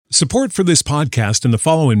Support for this podcast and the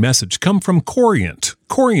following message come from Corient.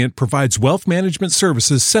 Corient provides wealth management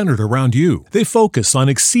services centered around you. They focus on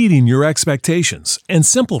exceeding your expectations and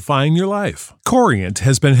simplifying your life. Corient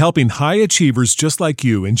has been helping high achievers just like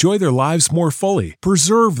you enjoy their lives more fully,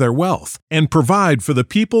 preserve their wealth, and provide for the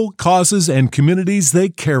people, causes, and communities they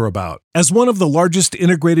care about. As one of the largest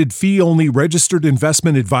integrated fee-only registered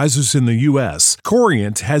investment advisors in the U.S.,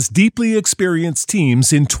 Corient has deeply experienced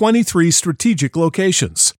teams in 23 strategic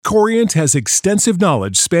locations. Corient has extensive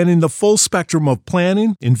knowledge spanning the full spectrum of planning,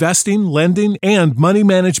 investing, lending, and money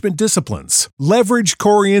management disciplines. Leverage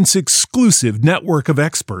Corient's exclusive network of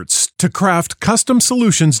experts to craft custom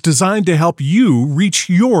solutions designed to help you reach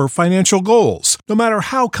your financial goals, no matter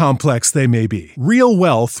how complex they may be. Real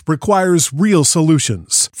wealth requires real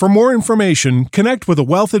solutions. For more information, connect with a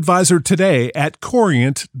wealth advisor today at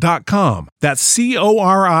Corient.com. That's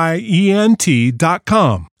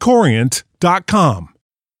Corient.com. Corient.com.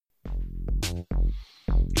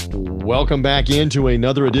 Welcome back into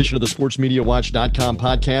another edition of the SportsMediaWatch.com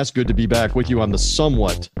podcast. Good to be back with you. I'm the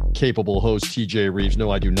somewhat capable host, TJ Reeves.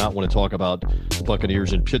 No, I do not want to talk about the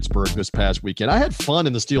Buccaneers in Pittsburgh this past weekend. I had fun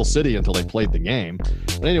in the Steel City until they played the game.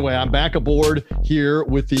 But anyway, I'm back aboard here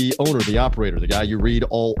with the owner, the operator, the guy you read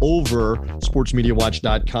all over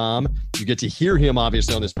SportsMediaWatch.com. You get to hear him,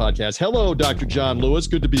 obviously, on this podcast. Hello, Dr. John Lewis.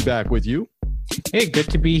 Good to be back with you. Hey, good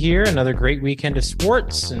to be here. Another great weekend of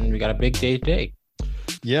sports, and we got a big day today.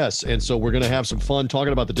 Yes, and so we're going to have some fun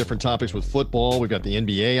talking about the different topics with football. We've got the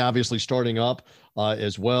NBA obviously starting up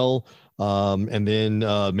as well, and then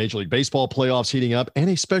Major League Baseball playoffs heating up,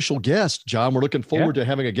 and a special guest. John, we're looking forward to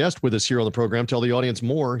having a guest with us here on the program. Tell the audience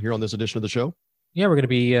more here on this edition of the show. Yeah, we're going to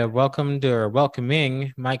be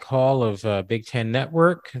welcoming Mike Hall of Big Ten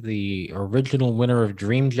Network, the original winner of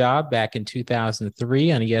Dream Job back in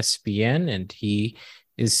 2003 on ESPN, and he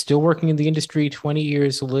is still working in the industry 20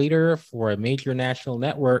 years later for a major national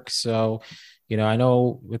network. So, I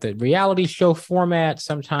know with the reality show format,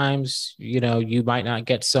 sometimes, you might not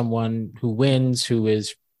get someone who wins, who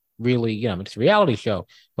is really, it's a reality show.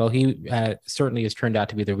 Well, he certainly has turned out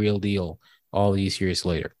to be the real deal all these years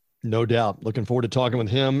later. No doubt. Looking forward to talking with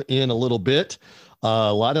him in a little bit.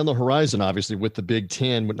 A lot on the horizon, obviously, with the Big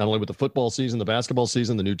Ten, not only with the football season, the basketball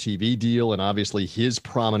season, the new TV deal, and obviously his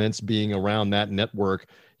prominence being around that network.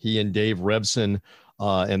 He and Dave Revson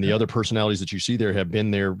and the other personalities that you see there have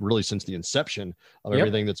been there really since the inception of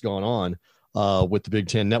everything that's gone on with the Big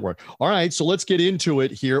Ten Network. All right, so let's get into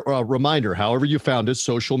it here. Reminder, however you found us,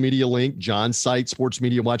 social media link, John's site,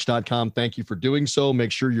 sportsmediawatch.com. Thank you for doing so.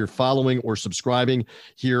 Make sure you're following or subscribing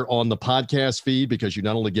here on the podcast feed, because you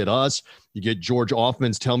not only get us, you get George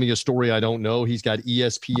Offman's Tell Me a Story I Don't Know. He's got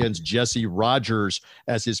ESPN's Jesse Rogers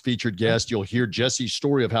as his featured guest. You'll hear Jesse's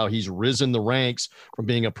story of how he's risen the ranks from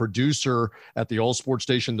being a producer at the all-sports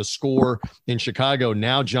station The Score in Chicago.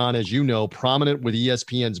 Now, John, as you know, prominent with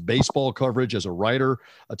ESPN's baseball coverage as a writer,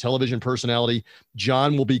 a television personality.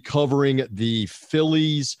 John will be covering the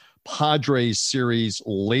Phillies Padres series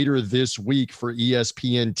later this week for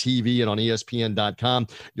ESPN TV and on ESPN.com.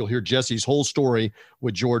 You'll hear Jesse's whole story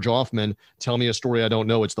with George Offman. Tell Me a Story I Don't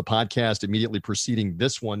Know. It's the podcast immediately preceding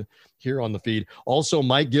this one here on the feed. Also,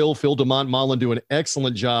 Mike Gill, Phil DeMont Mullen do an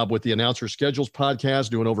excellent job with the Announcer Schedules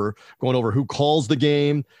podcast, going over who calls the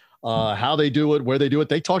game, how they do it, where they do it.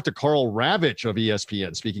 They talked to Carl Ravitch of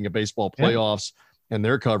ESPN, speaking of baseball playoffs and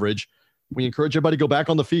their coverage. We encourage everybody to go back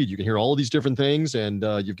on the feed. You can hear all of these different things, and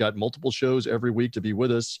you've got multiple shows every week to be with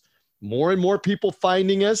us. More and more people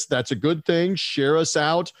finding us. That's a good thing. Share us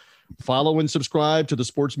out. Follow and subscribe to the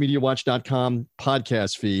sportsmediawatch.com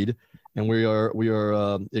podcast feed. And we are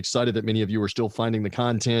excited that many of you are still finding the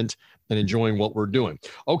content and enjoying what we're doing.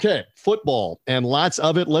 Okay, football and lots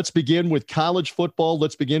of it. Let's begin with college football.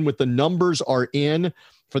 Let's begin with the numbers are in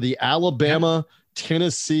for the Alabama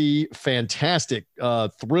Tennessee, fantastic,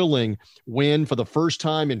 thrilling win for the first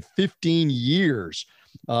time in 15 years.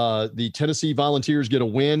 The Tennessee Volunteers get a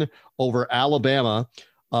win over Alabama,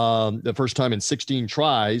 the first time in 16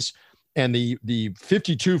 tries. And the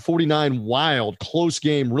 52-49 wild, close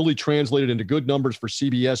game really translated into good numbers for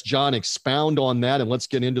CBS. John, expound on that, and let's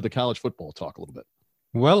get into the college football talk a little bit.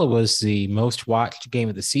 Well, it was the most watched game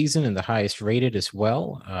of the season and the highest rated as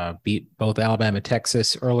well. Beat both Alabama,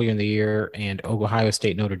 Texas earlier in the year and Ohio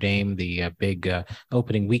State, Notre Dame, the big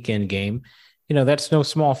opening weekend game. That's no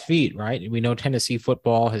small feat, right? We know Tennessee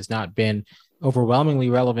football has not been overwhelmingly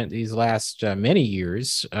relevant these last many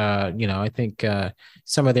years. I think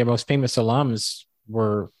some of their most famous alums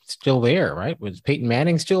were still there, right? Was Peyton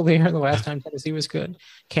Manning still there the last time Tennessee was good?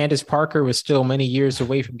 Candace Parker was still many years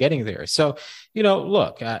away from getting there. So,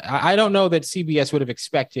 look, I don't know that CBS would have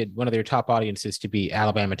expected one of their top audiences to be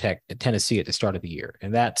Alabama Tennessee at the start of the year.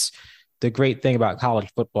 And that's the great thing about college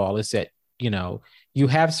football is that, you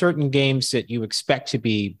have certain games that you expect to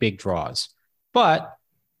be big draws, but,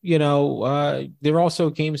 there are also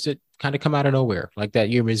games that kind of come out of nowhere. Like that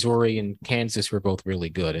year, Missouri and Kansas were both really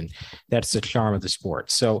good. And that's the charm of the sport.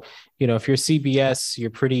 So, if you're CBS, you're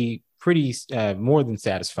pretty more than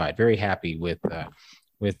satisfied, very happy with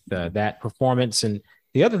that performance. And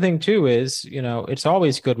the other thing too is, it's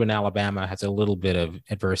always good when Alabama has a little bit of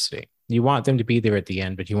adversity. You want them to be there at the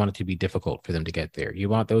end, but you want it to be difficult for them to get there. You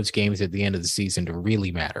want those games at the end of the season to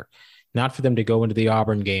really matter, not for them to go into the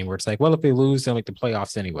Auburn game where it's like, well, if they lose, they'll make the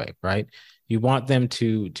playoffs anyway, right? You want them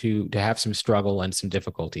to have some struggle and some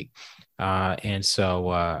difficulty. And so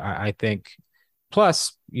I think,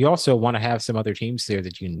 plus you also want to have some other teams there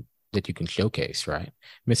that you can showcase, right?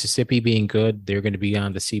 Mississippi being good, they're going to be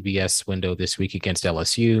on the CBS window this week against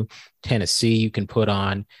LSU. Tennessee, you can put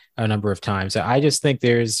on a number of times. I just think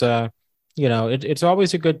there's, it's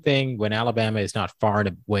always a good thing when Alabama is not far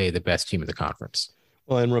and away the best team of the conference.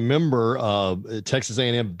 Well, and remember, Texas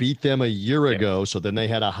A&M beat them a year ago, so then they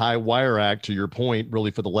had a high wire act, to your point,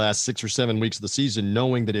 really for the last 6 or 7 weeks of the season,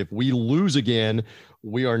 knowing that if we lose again,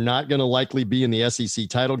 we are not going to likely be in the SEC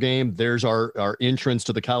title game. There's our entrance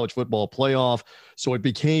to the college football playoff. So it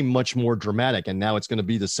became much more dramatic, and now it's going to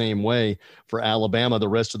be the same way for Alabama the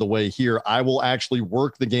rest of the way here. I will actually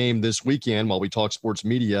work the game this weekend while we talk sports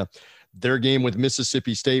media. Their game with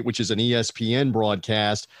Mississippi State, which is an ESPN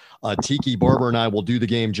broadcast. Tiki Barber and I will do the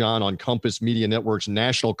game, John, on Compass Media Network's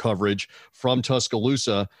national coverage from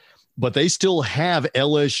Tuscaloosa. But they still have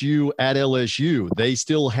LSU at LSU. They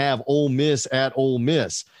still have Ole Miss at Ole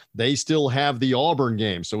Miss. They still have the Auburn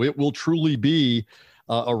game. So it will truly be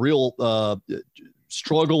a real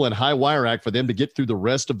struggle and high wire act for them to get through the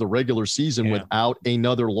rest of the regular season without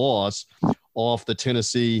another loss off the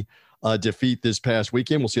Tennessee defeat this past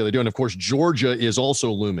weekend. We'll see how they do. And of course, Georgia is also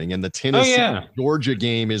looming, and the Tennessee-Georgia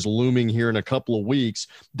game is looming here in a couple of weeks.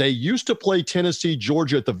 They used to play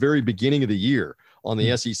Tennessee-Georgia at the very beginning of the year on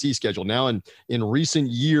the SEC schedule. Now, in recent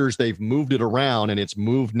years, they've moved it around, and it's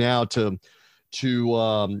moved now to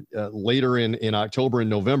later in October and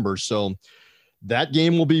November. So that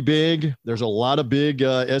game will be big. There's a lot of big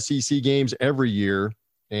SEC games every year,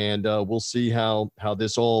 and we'll see how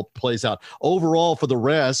this all plays out. Overall, for the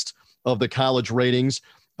rest of the college ratings,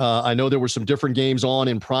 I know there were some different games on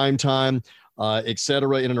in prime time, et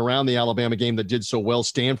cetera, in and around the Alabama game that did so well.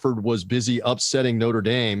 Stanford was busy upsetting Notre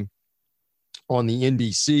Dame on the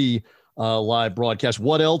NBC live broadcast.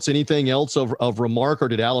 What else? Anything else of remark, or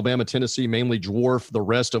did Alabama, Tennessee mainly dwarf the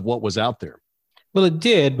rest of what was out there? Well, it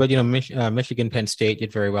did, but Michigan, Penn State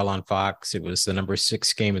did very well on Fox. It was the number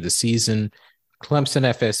 6 game of the season. Clemson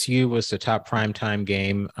FSU was the top primetime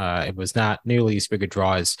game. It was not nearly as big a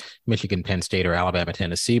draw as Michigan, Penn State, or Alabama,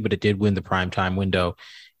 Tennessee, but it did win the primetime window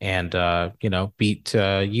and, beat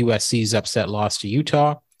USC's upset loss to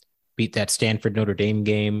Utah, beat that Stanford Notre Dame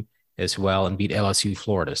game as well, and beat LSU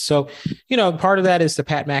Florida. So, part of that is the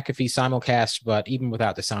Pat McAfee simulcast, but even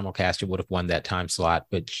without the simulcast, it would have won that time slot.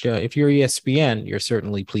 But if you're ESPN, you're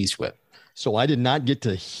certainly pleased with. So I did not get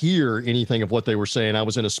to hear anything of what they were saying. I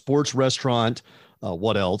was in a sports restaurant,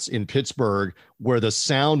 in Pittsburgh, where the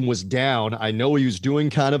sound was down. I know he was doing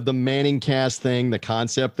kind of the Manning cast thing, the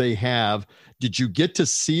concept they have. Did you get to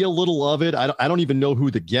see a little of it? I don't even know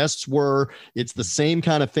who the guests were. It's the same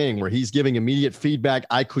kind of thing where he's giving immediate feedback.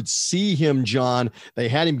 I could see him, John. They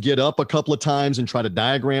had him get up a couple of times and try to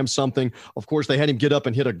diagram something. Of course, they had him get up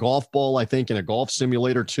and hit a golf ball, I think, in a golf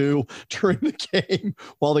simulator too during the game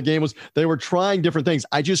while the game was. They were trying different things.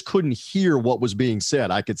 I just couldn't hear what was being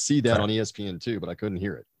said. I could see that on ESPN too, but I couldn't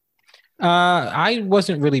hear it. I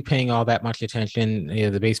wasn't really paying all that much attention.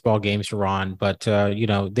 The baseball games were on, but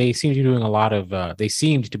they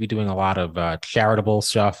seemed to be doing a lot of charitable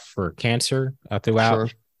stuff for cancer throughout. Sure.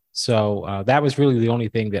 So that was really the only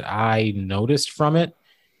thing that I noticed from it.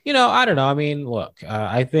 I don't know. I mean, look,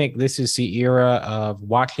 I think this is the era of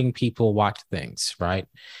watching people watch things, right?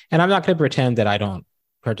 And I'm not going to pretend that I don't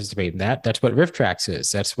participate in that. That's what RiffTrax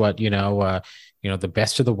is. That's what the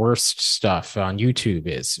best of the worst stuff on YouTube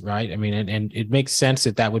is, right? I mean, and it makes sense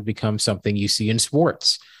that would become something you see in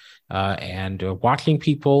sports, and watching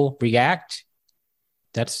people react.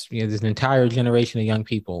 That's, there's an entire generation of young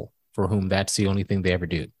people for whom that's the only thing they ever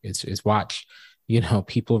do is watch,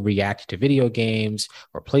 people react to video games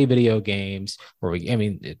or play video games,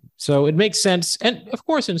 so it makes sense. And of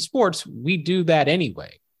course, in sports, we do that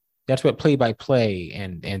anyway. That's what play-by-play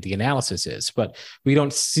and the analysis is. But we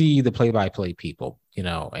don't see the play-by-play people,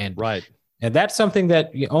 and Right. And that's something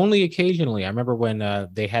that only occasionally. I remember when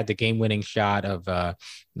they had the game-winning shot of Arika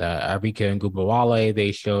Ngubawale,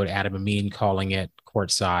 they showed Adam Amin calling it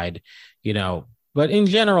courtside, But in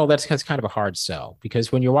general, that's kind of a hard sell,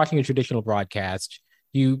 because when you're watching a traditional broadcast,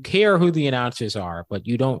 you care who the announcers are, but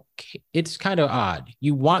you don't. It's kind of odd.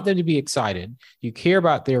 You want them to be excited. You care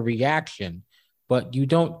about their reaction, but you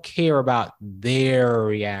don't care about their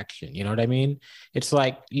reaction. You know what I mean? It's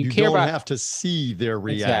like you care don't about have to see their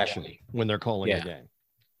reaction exactly. when they're calling a game.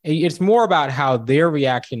 It's more about how their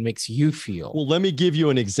reaction makes you feel. Well, let me give you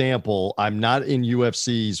an example. I'm not in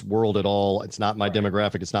UFC's world at all. It's not my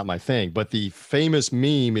demographic. It's not my thing. But the famous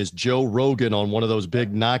meme is Joe Rogan on one of those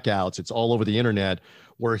big knockouts. It's all over the internet,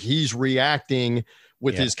 where he's reacting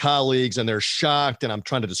with his colleagues, and they're shocked. And I'm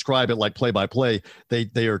trying to describe it like play by play.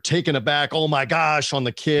 They are taken aback. Oh my gosh, on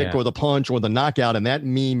the kick or the punch or the knockout. And that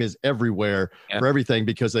meme is everywhere for everything,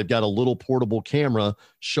 because they've got a little portable camera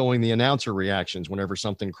showing the announcer reactions whenever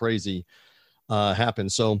something crazy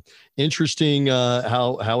happens. So interesting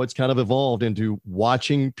how it's kind of evolved into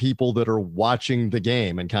watching people that are watching the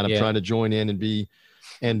game and kind of trying to join in and be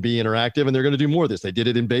interactive. And they're going to do more of this. They did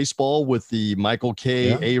it in baseball with the Michael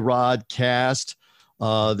K. A-Rod cast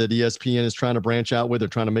that ESPN is trying to branch out with. They're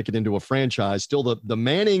trying to make it into a franchise. Still, the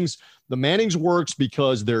Mannings works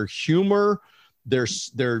because their humor, they're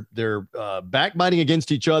backbiting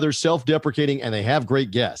against each other, self-deprecating, and they have great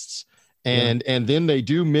guests. And then they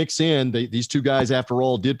do mix in. These two guys, after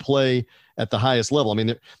all, did play at the highest level. I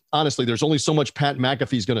mean, honestly, there's only so much Pat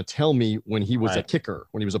McAfee's going to tell me when he was a kicker,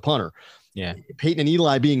 when he was a punter. Yeah, Peyton and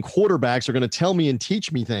Eli being quarterbacks are going to tell me and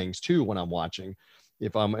teach me things too when I'm watching.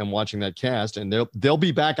 If I'm watching that cast, and they'll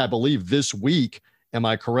be back, I believe, this week. Am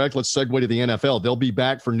I correct? Let's segue to the NFL. They'll be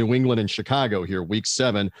back for New England and Chicago here, week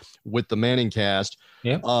 7, with the Manning cast.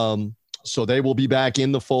 Yeah. So they will be back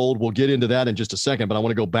in the fold. We'll get into that in just a second, but I want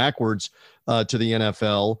to go backwards to the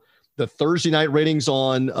NFL. The Thursday night ratings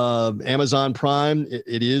on Amazon Prime,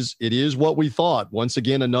 it is what we thought. Once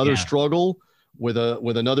again, another struggle with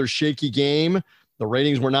another shaky game. The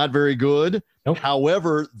ratings were not very good. Nope.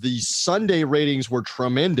 However, the Sunday ratings were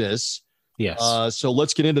tremendous. Yes. So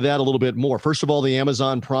let's get into that a little bit more. First of all, the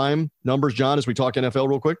Amazon Prime numbers, John, as we talk NFL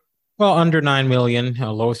real quick. Well, under 9 million,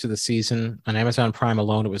 lowest of the season. On Amazon Prime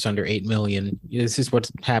alone, it was under 8 million. This is what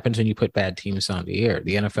happens when you put bad teams on the air.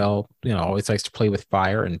 The NFL, always likes to play with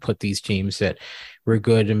fire and put these teams that were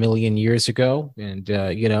good a million years ago. And,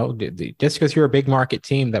 just because you're a big market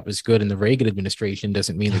team that was good in the Reagan administration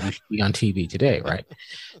doesn't mean that you should be on TV today, right?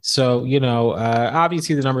 So,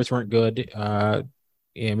 obviously the numbers weren't good. I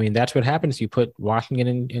mean, that's what happens. You put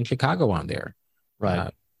Washington and Chicago on there.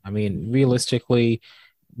 Right. Realistically,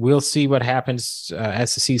 we'll see what happens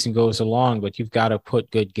as the season goes along, but you've got to put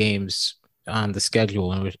good games on the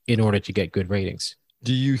schedule in order to get good ratings.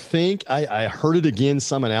 Do you think, I heard it again,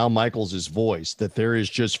 some in Al Michaels' voice, that there is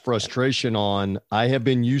just frustration on, I have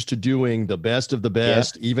been used to doing the best of the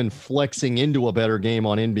best, even flexing into a better game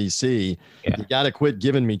on NBC. You got to quit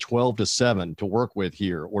giving me 12-7 to work with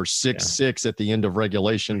here, or 6-6 at the end of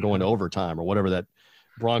regulation going to overtime, or whatever that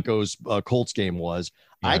Broncos Colts game was.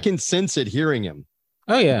 I can sense it hearing him.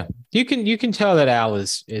 Oh yeah, you can tell that Al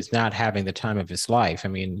is not having the time of his life. I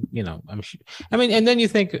mean, I'm sure. And then you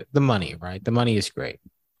think the money, right? The money is great,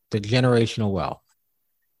 the generational wealth,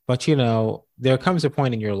 but there comes a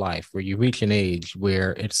point in your life where you reach an age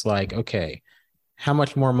where it's like, okay, how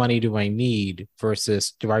much more money do I need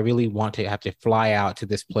versus do I really want to have to fly out to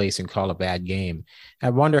this place and call a bad game? I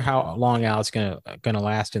wonder how long Al's gonna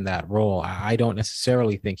last in that role. I don't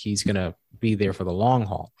necessarily think he's gonna be there for the long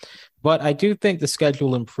haul. But I do think the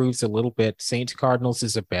schedule improves a little bit. Saints Cardinals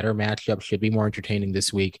is a better matchup, should be more entertaining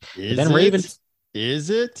this week. Ravens. Is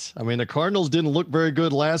it? I mean, the Cardinals didn't look very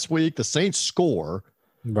good last week. The Saints score.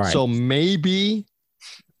 Right. So maybe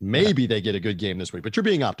they get a good game this week, but you're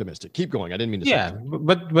being optimistic. Keep going. I didn't mean to say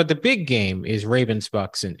that. But the big game is Ravens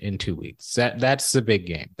Bucks in 2 weeks. That's the big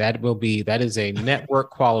game. That is a network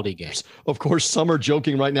quality game. Of course, some are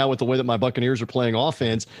joking right now with the way that my Buccaneers are playing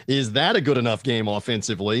offense. Is that a good enough game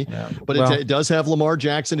offensively? Yeah. But it does have Lamar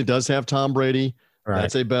Jackson. It does have Tom Brady. Right.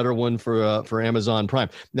 That's a better one for Amazon Prime.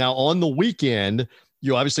 Now on the weekend,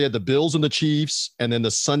 you obviously had the Bills and the Chiefs, and then the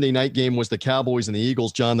Sunday night game was the Cowboys and the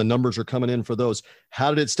Eagles. John, the numbers are coming in for those. How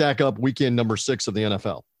did it stack up weekend number 6 of the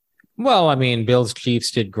NFL? Well, I mean, Bills Chiefs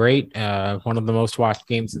did great. One of the most watched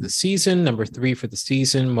games of the season, number 3 for the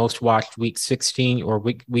season, most watched week 16 or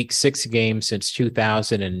week 6 game since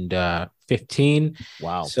 2015.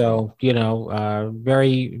 Wow. So,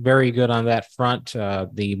 very, very good on that front.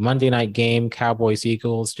 The Monday night game, Cowboys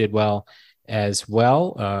Eagles, did well as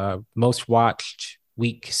well. Most watched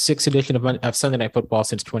week 6 edition of Sunday Night Football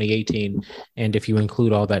since 2018. And if you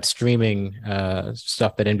include all that streaming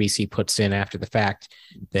stuff that NBC puts in after the fact,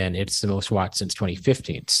 then it's the most watched since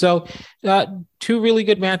 2015. So 2 really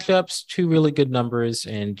good matchups, 2 really good numbers,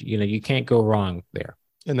 and you can't go wrong there.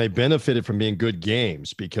 And they benefited from being good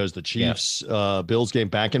games because the Chiefs Bills game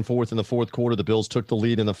back and forth in the fourth quarter. The Bills took the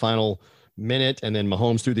lead in the final minute, and then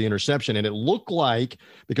Mahomes threw the interception. And it looked like,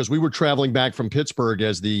 because we were traveling back from Pittsburgh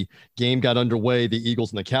as the game got underway, the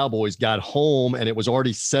Eagles and the Cowboys got home, and it was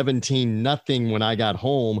already 17-0 when I got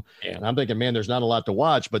home. Yeah. And I'm thinking, man, there's not a lot to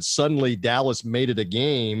watch. But suddenly Dallas made it a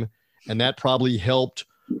game, and that probably helped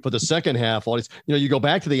for the second half. You go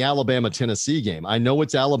back to the Alabama-Tennessee game. I know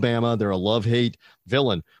it's Alabama. They're a love-hate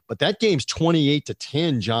villain. But that game's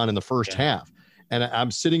 28-10, John, in the first half. And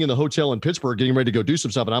I'm sitting in the hotel in Pittsburgh getting ready to go do some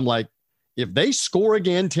stuff, and I'm like, if they score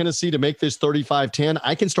again, Tennessee, to make this 35-10,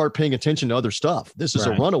 I can start paying attention to other stuff. This is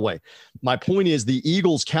a runaway. My point is the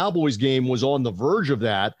Eagles-Cowboys game was on the verge of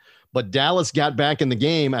that, but Dallas got back in the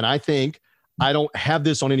game, and I think I don't have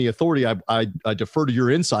this on any authority. I defer to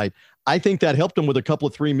your insight. I think that helped them with a couple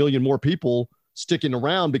of 3 million more people sticking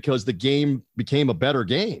around because the game became a better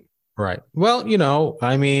game. Right. Well,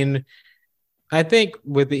 I think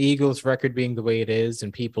with the Eagles record being the way it is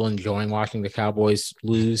and people enjoying watching the Cowboys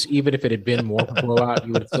lose, even if it had been more of a blowout,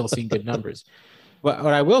 you would have still seen good numbers. But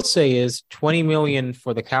what I will say is 20 million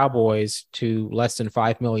for the Cowboys to less than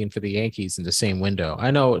 5 million for the Yankees in the same window. I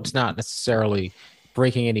know it's not necessarily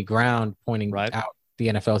breaking any ground, pointing out the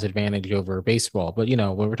NFL's advantage over baseball. But,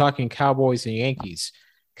 when we're talking Cowboys and Yankees,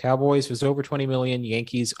 Cowboys was over 20 million,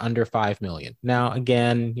 Yankees under 5 million. Now,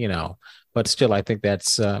 again, but still, I think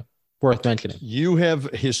that's worth mentioning. You've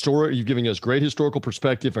given us great historical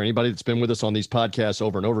perspective for anybody that's been with us on these podcasts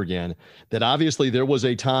over and over again, that obviously there was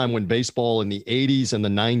a time when baseball in the 80s and the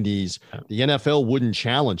 90s, the NFL wouldn't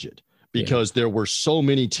challenge it because there were so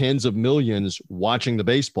many tens of millions watching the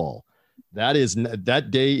baseball. That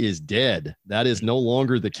day is dead. That is no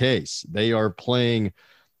longer the case. They are playing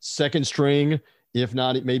second string, if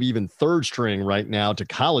not maybe even third string right now, to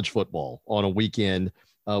college football on a weekend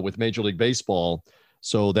with Major League Baseball.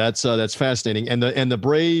 So that's fascinating. And the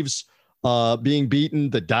Braves being beaten,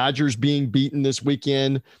 the Dodgers being beaten this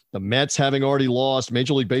weekend, the Mets having already lost,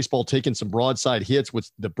 Major League Baseball taking some broadside hits with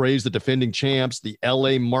the Braves, the defending champs, the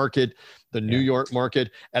LA market, the New York market.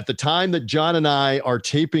 At the time that John and I are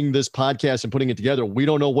taping this podcast and putting it together, we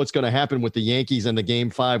don't know what's going to happen with the Yankees and the Game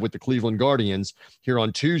 5 with the Cleveland Guardians here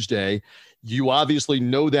on Tuesday. You obviously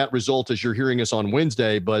know that result as you're hearing us on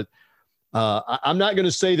Wednesday, but I'm not going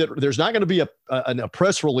to say that there's not going to be a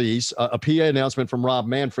press release, a PA announcement from Rob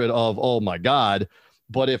Manfred of, oh my God.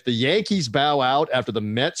 But if the Yankees bow out after the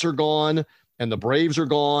Mets are gone and the Braves are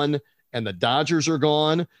gone and the Dodgers are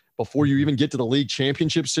gone before you even get to the league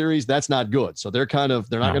championship series, that's not good. So they're not going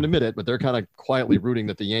to admit it, but they're kind of quietly rooting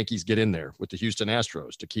that the Yankees get in there with the Houston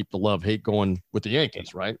Astros to keep the love-hate going with the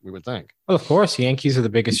Yankees, right? We would think. Well, of course, Yankees are the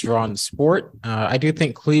biggest draw in the sport. I do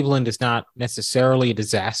think Cleveland is not necessarily a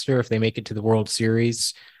disaster if they make it to the World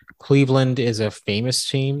Series. Cleveland is a famous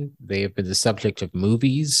team. They have been the subject of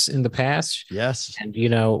movies in the past. Yes. And,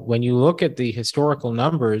 when you look at the historical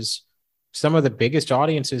numbers, some of the biggest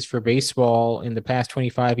audiences for baseball in the past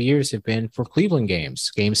 25 years have been for Cleveland games.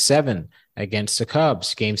 Game 7 against the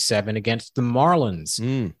Cubs, Game 7 against the Marlins,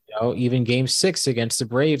 even Game 6 against the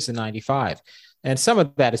Braves in 95. And some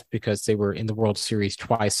of that is because they were in the World Series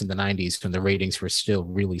twice in the 90s when the ratings were still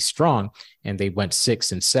really strong, and they went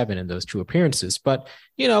 6 and 7 in those 2 appearances. But,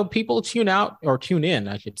 people tune in,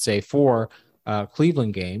 I should say, for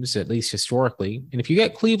Cleveland games, at least historically. And if you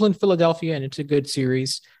get Cleveland, Philadelphia, and it's a good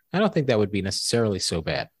series, I don't think that would be necessarily so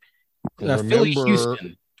bad. Philly,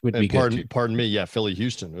 Houston would be good. Pardon me. Yeah, Philly,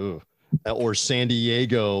 Houston. Ooh. Or San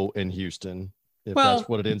Diego and Houston, if that's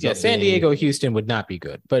what it ends up being. San Diego, Houston would not be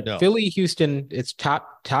good. But no. Philly, Houston, it's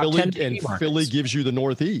top Philly, 10. And Philly gives you the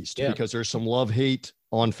Northeast because there's some love-hate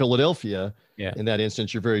on Philadelphia. Yeah. In that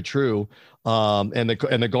instance, you're very true. And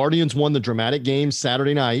the Guardians won the dramatic game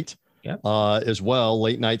Saturday night. As well,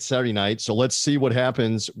 late night Saturday night. So let's see what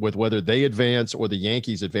happens with whether they advance or the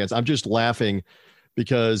Yankees advance. I'm just laughing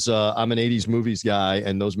because I'm an 80s movies guy,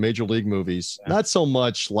 and those Major League movies, not so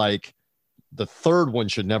much like the third one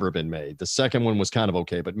should never have been made. The second one was kind of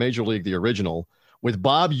okay, but Major League, the original, with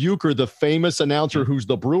Bob Uecker, the famous announcer who's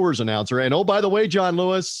the Brewers announcer. And oh, by the way, John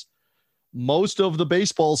Lewis, most of the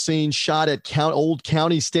baseball scene shot at Old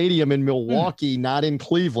County Stadium in Milwaukee, not in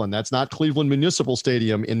Cleveland. That's not Cleveland Municipal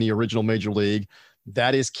Stadium in the original Major League.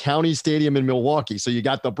 That is County Stadium in Milwaukee. So you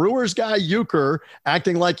got the Brewers guy, Euchre,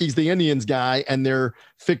 acting like he's the Indians guy, and they're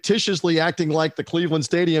fictitiously acting like the Cleveland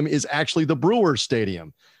Stadium is actually the Brewers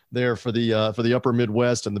Stadium there for the upper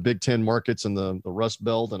Midwest and the Big Ten markets and the Rust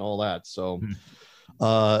Belt and all that. So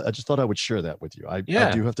I just thought I would share that with you. I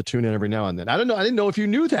do have to tune in every now and then. I didn't know if you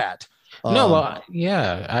knew that.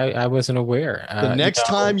 I wasn't aware. The next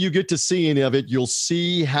time you get to see any of it, you'll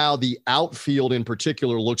see how the outfield in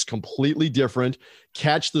particular looks completely different.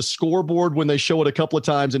 Catch the scoreboard when they show it a couple of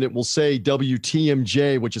times, and it will say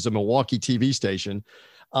WTMJ, which is a Milwaukee TV station.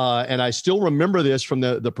 And I still remember this from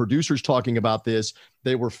the producers talking about this.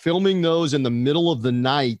 They were filming those in the middle of the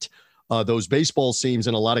night, those baseball scenes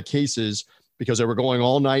in a lot of cases, because they were going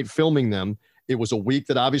all night filming them. It was a week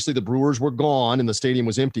that obviously the Brewers were gone and the stadium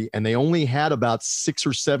was empty, and they only had about 6,000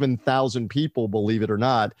 or 7,000 people, believe it or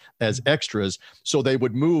not, as extras. So they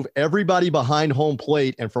would move everybody behind home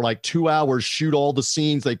plate and for like 2 hours shoot all the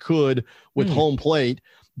scenes they could with home plate.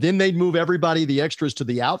 Then they'd move everybody, the extras, to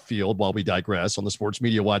the outfield while we digress on the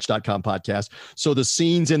sportsmediawatch.com podcast. So the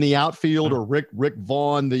scenes in the outfield are Rick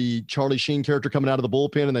Vaughn, the Charlie Sheen character coming out of the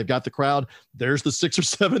bullpen, and they've got the crowd. There's the 6,000 or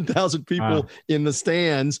 7,000 people in the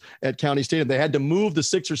stands at County Stadium. They had to move the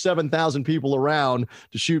 6,000 or 7,000 people around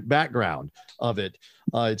to shoot background of it.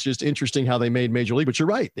 It's just interesting how they made Major League. But you're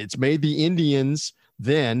right. It's made the Indians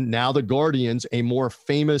then, now the Guardians, a more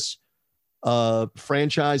famous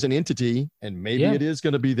franchise and entity, and maybe it is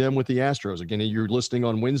going to be them with the Astros. Again, you're listening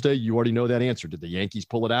on Wednesday, you already know that answer. Did the Yankees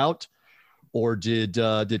pull it out, or did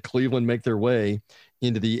Cleveland make their way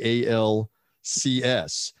into the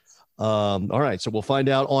ALCS? All right, so we'll find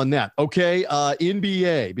out on that. Okay,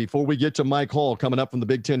 NBA, before we get to Mike Hall coming up from the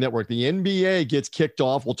Big Ten Network, the NBA gets kicked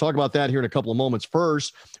off. We'll talk about that here in a couple of moments.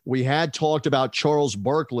 First, we had talked about Charles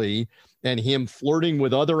Barkley and him flirting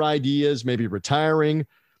with other ideas, maybe retiring.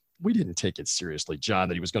 We didn't take it seriously, John,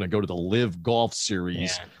 that he was going to go to the Live Golf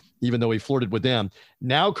Series, even though he flirted with them.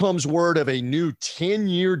 Now comes word of a new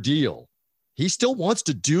 10-year deal. He still wants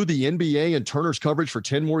to do the NBA and Turner's coverage for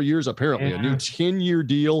 10 more years, apparently. A new 10-year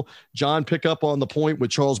deal. John, pick up on the point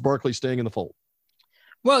with Charles Barkley staying in the fold.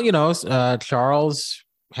 Well, Charles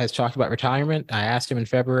has talked about retirement. I asked him in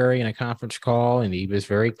February in a conference call, and he was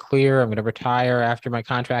very clear. I'm going to retire after my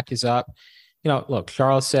contract is up. Look,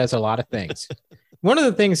 Charles says a lot of things. One of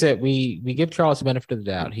the things that we give Charles the benefit of the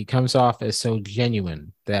doubt, he comes off as so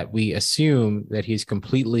genuine that we assume that he's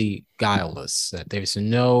completely guileless, that there's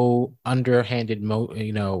no underhanded, what do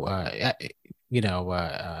you call it?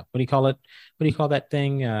 What do you call that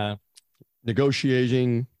thing?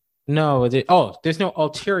 Negotiating. No, there's no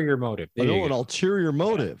ulterior motive. An ulterior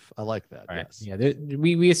motive. Yeah. I like that. Right. Yes. Yeah.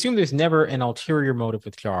 We assume there's never an ulterior motive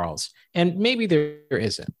with Charles, and maybe there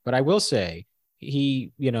isn't. But I will say,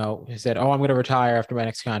 he said, I'm going to retire after my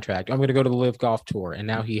next contract. I'm going to go to the Live Golf Tour. And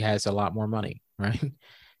now he has a lot more money, right?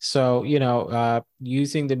 So,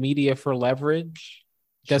 using the media for leverage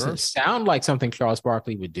doesn't sound like something Charles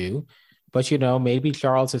Barkley would do. But, maybe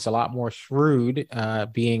Charles is a lot more shrewd,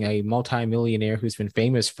 being a multimillionaire who's been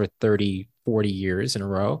famous for 30, 40 years in a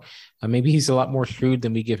row. Maybe he's a lot more shrewd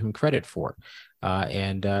than we give him credit for.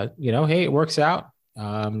 Hey, it works out.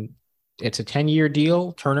 It's a 10-year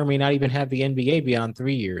deal. Turner may not even have the NBA beyond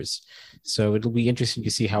 3 years. So it'll be interesting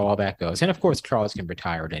to see how all that goes. And, of course, Charles can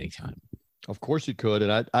retire at any time. Of course he could.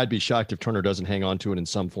 And I'd be shocked if Turner doesn't hang on to it in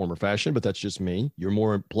some form or fashion, but that's just me. You're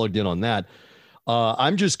more plugged in on that.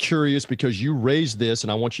 I'm just curious because you raised this,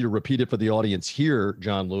 and I want you to repeat it for the audience here,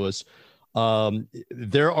 John Lewis.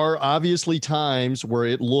 There are obviously times where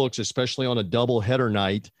it looks, especially on a double header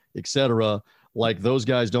night, et cetera, like those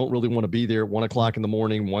guys don't really want to be there at 1 o'clock in the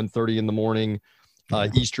morning, 1:30 in the morning,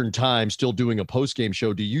 Eastern time, still doing a post-game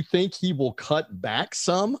show. Do you think he will cut back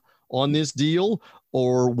some on this deal,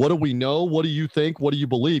 or what do we know? What do you think? What do you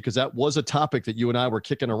believe? Because that was a topic that you and I were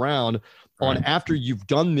kicking around on after you've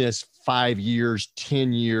done this 5 years,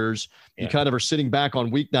 10 years, you kind of are sitting back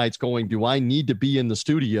on weeknights going, do I need to be in the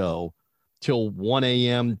studio till 1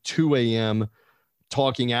 a.m., 2 a.m.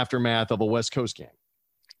 talking aftermath of a West Coast game?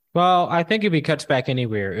 Well, I think if he cuts back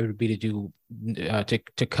anywhere, it would be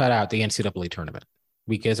to cut out the NCAA tournament,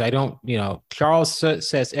 because Charles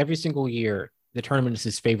says every single year the tournament is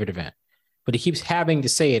his favorite event, but he keeps having to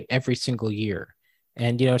say it every single year.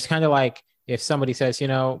 And, it's kind of like if somebody says,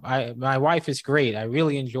 my wife is great, I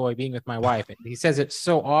really enjoy being with my wife, and he says it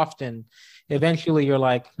so often, eventually you're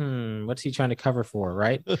like, what's he trying to cover for,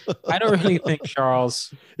 right? I don't really think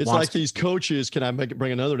Charles. It's like these coaches. Can I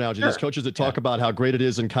bring another analogy? Sure. These coaches that talk about how great it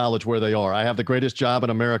is in college where they are. I have the greatest job in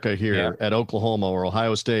America here at Oklahoma or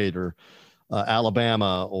Ohio State or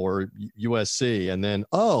Alabama or USC, and then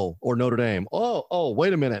or Notre Dame. Oh,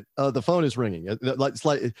 wait a minute, the phone is ringing. It's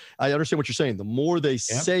like I understand what you're saying. The more they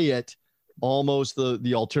say it, almost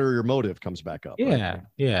the ulterior motive comes back up. Yeah, right?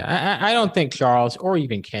 yeah. I don't think Charles or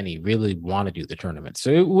even Kenny really want to do the tournament, so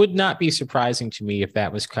it would not be surprising to me if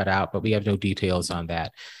that was cut out. But we have no details on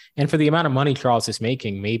that. And for the amount of money Charles is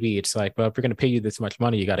making, maybe it's like, well, if we're going to pay you this much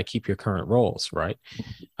money, you got to keep your current roles, right?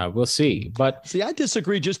 We'll see. But see, I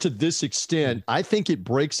disagree just to this extent. I think it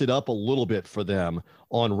breaks it up a little bit for them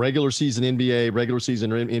on regular season NBA, regular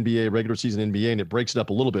season NBA, regular season NBA, and it breaks it up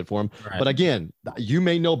a little bit for them. Right. But again, you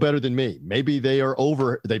may know better than me. Maybe they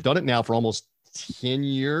are they've done it now for almost 10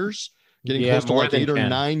 years, getting close to like 8 or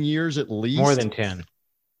 9 years at least. More than 10.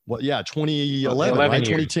 Well, yeah, 2011, right?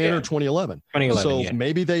 2010 or 2011. 2011. So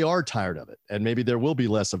maybe they are tired of it, and maybe there will be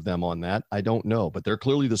less of them on that. I don't know, but they're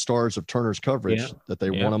clearly the stars of Turner's coverage that they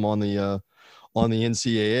want them on the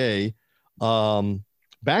NCAA.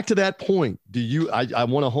 Back to that point, I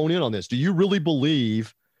want to hone in on this. Do you really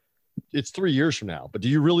believe it's 3 years from now, but do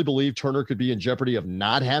you really believe Turner could be in jeopardy of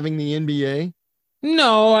not having the NBA?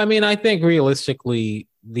 No, I mean, I think realistically,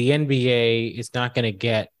 the NBA is not going to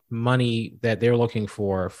get money that they're looking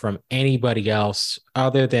for from anybody else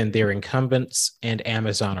other than their incumbents and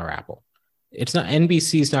Amazon or Apple. It's not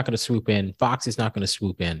NBC is not going to swoop in. Fox is not going to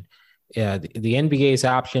swoop in. The NBA's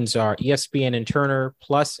options are ESPN and Turner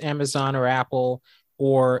plus Amazon or Apple,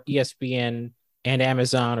 or ESPN and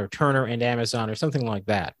Amazon, or Turner and Amazon, or something like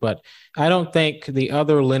that. But I don't think the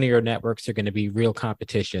other linear networks are going to be real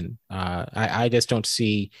competition. I just don't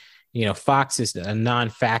see. Fox is a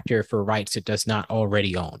non-factor for rights it does not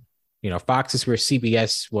already own. Fox is where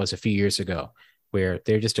CBS was a few years ago, where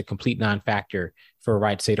they're just a complete non-factor for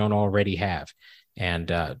rights they don't already have. And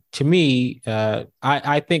to me,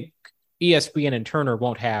 I think ESPN and Turner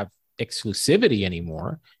won't have exclusivity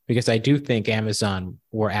anymore, because I do think Amazon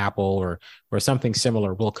or Apple or something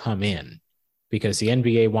similar will come in, because the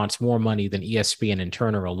NBA wants more money than ESPN and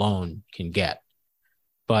Turner alone can get.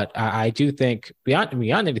 But I do think beyond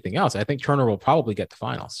anything else, I think Turner will probably get the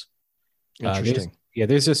finals. Interesting.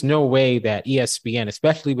 There's just no way that ESPN,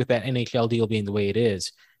 especially with that NHL deal being the way it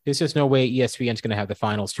is, there's just no way ESPN is going to have the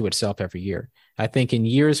finals to itself every year. I think in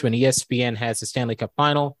years when ESPN has the Stanley Cup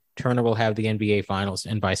final, Turner will have the NBA finals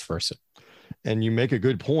and vice versa. And you make a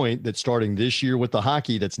good point that starting this year with the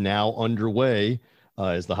hockey that's now underway,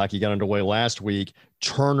 as the hockey got underway last week,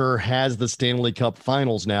 Turner has the Stanley Cup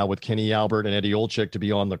finals now with Kenny Albert and Eddie Olczyk to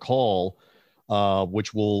be on the call,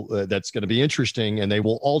 which will that's going to be interesting, and they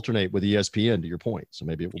will alternate with ESPN, to your point. So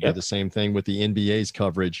maybe it will be the same thing with the NBA's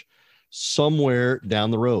coverage somewhere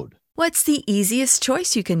down the road. What's the easiest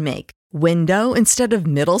choice you can make? Window instead of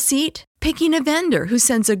middle seat? Picking a vendor who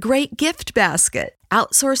sends a great gift basket?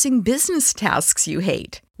 Outsourcing business tasks you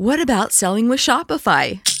hate? What about selling with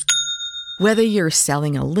Shopify? Whether you're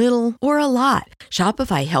selling a little or a lot,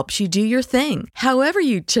 Shopify helps you do your thing, however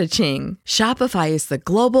you cha-ching. Shopify is the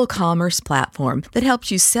global commerce platform that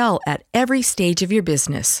helps you sell at every stage of your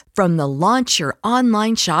business. From the launch your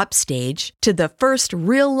online shop stage to the first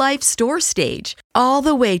real-life store stage, all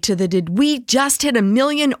the way to the did we just hit 1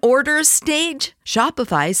 million orders stage.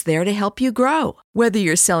 Shopify's there to help you grow. Whether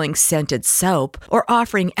you're selling scented soap or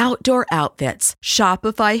offering outdoor outfits,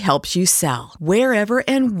 Shopify helps you sell. Wherever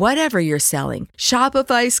and whatever you're selling,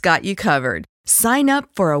 Shopify's got you covered. Sign up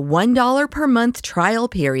for a $1 per month trial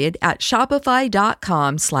period at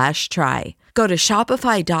shopify.com/try. Go to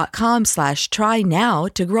shopify.com/try now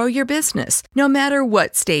to grow your business, no matter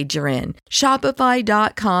what stage you're in.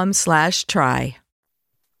 Shopify.com/try.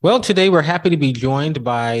 Well, today we're happy to be joined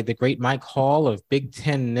by the great Mike Hall of Big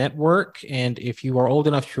Ten Network. And if you are old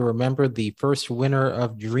enough to remember the first winner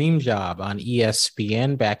of Dream Job on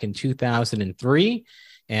ESPN back in 2003,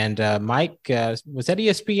 and Mike was at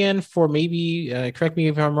ESPN for maybe, correct me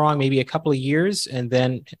if I'm wrong, maybe a couple of years, and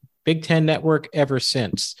then Big Ten Network ever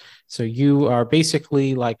since. So you are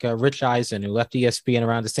basically like Rich Eisen, who left ESPN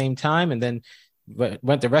around the same time and then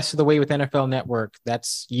went the rest of the way with NFL Network.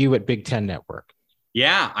 That's you at Big Ten Network.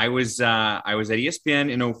 Yeah, I was at ESPN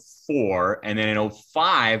in 2004, and then in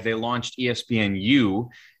 2005 they launched ESPNU,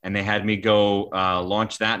 and they had me go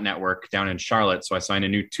launch that network down in Charlotte. So I signed a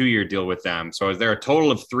new 2-year deal with them. So I was there a total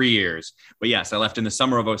of 3 years. But yes, I left in the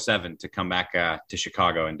summer of 2007 to come back to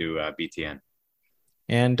Chicago and do BTN.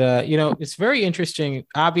 And, it's very interesting.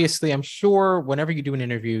 Obviously, I'm sure whenever you do an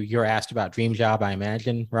interview, you're asked about Dream Job, I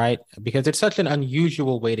imagine, right? Because it's such an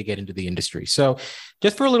unusual way to get into the industry. So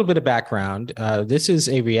just for a little bit of background, this is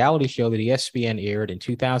a reality show that ESPN aired in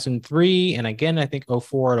 2003. And again, I think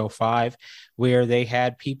 04 and 05, where they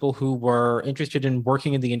had people who were interested in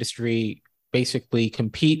working in the industry basically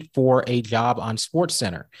compete for a job on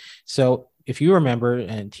SportsCenter. So if you remember,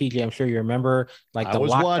 and TJ, I'm sure you remember, like I was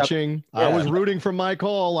watching. I was rooting for Mike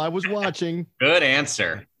Hall. I was watching. Good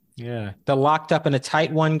answer. Yeah, the locked up in a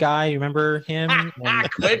tight one guy. You remember him?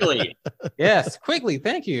 Quigley. Yes, Quigley.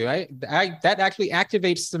 Thank you. I that actually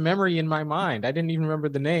activates the memory in my mind. I didn't even remember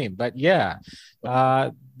the name, but yeah,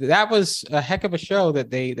 that was a heck of a show that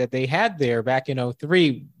they had there back in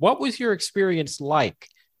 03. What was your experience like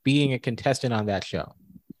being a contestant on that show?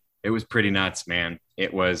 It was pretty nuts, man. I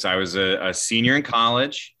was a senior in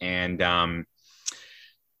college, and I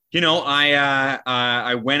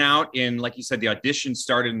went out in, like you said, the audition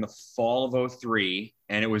started in the fall of 03,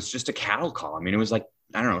 and it was just a cattle call. I mean, it was like,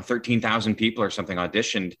 I don't know, 13,000 people or something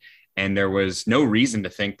auditioned, and there was no reason to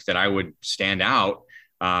think that I would stand out.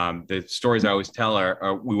 The stories I always tell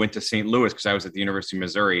are we went to St. Louis because I was at the University of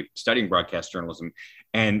Missouri studying broadcast journalism.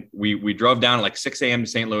 And we drove down at like 6 a.m. to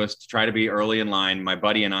St. Louis to try to be early in line. My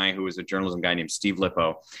buddy and I, who was a journalism guy named Steve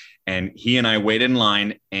Lippo, and he and I waited in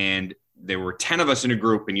line, and there were 10 of us in a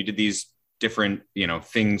group, and you did these different,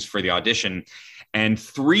 things for the audition. And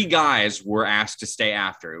 3 guys were asked to stay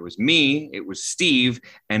after. It was me, it was Steve,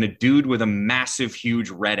 and a dude with a massive, huge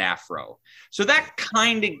red afro. So that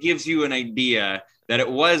kind of gives you an idea that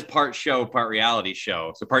it was part show, part reality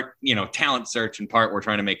show. So part, talent search, and part we're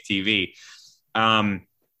trying to make TV.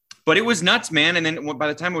 But it was nuts, man. And then by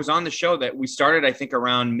the time it was on the show, that we started, I think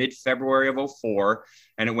around mid-February of 04,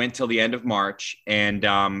 and it went till the end of March. And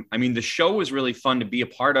the show was really fun to be a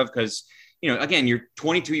part of because, again, you're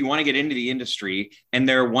 22, you want to get into the industry, and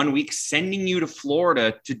they're 1 week sending you to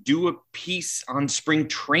Florida to do a piece on spring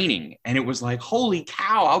training. And it was like, holy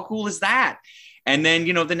cow, how cool is that? And then,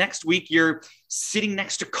 the next week you're sitting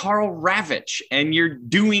next to Carl Ravitch, and you're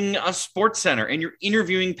doing a SportsCenter, and you're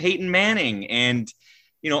interviewing Peyton Manning, and,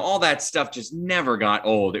 all that stuff just never got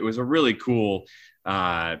old. It was a really cool,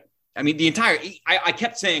 I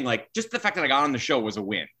kept saying, like, just the fact that I got on the show was a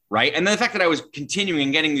win, right? And then the fact that I was continuing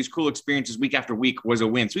and getting these cool experiences week after week was a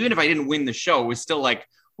win. So even if I didn't win the show, it was still like,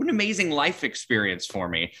 what an amazing life experience for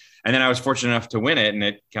me. And then I was fortunate enough to win it, and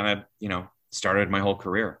it kind of, started my whole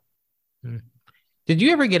career. Did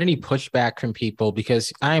you ever get any pushback from people?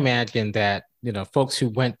 Because I imagine that, folks who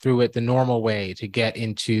went through it the normal way to get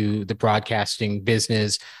into the broadcasting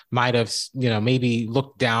business might have, maybe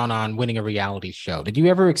looked down on winning a reality show. Did you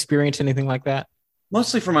ever experience anything like that?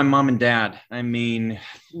 Mostly from my mom and dad. I mean,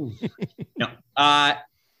 no.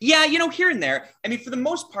 Yeah, here and there. I mean, for the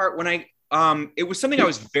most part, when it was something I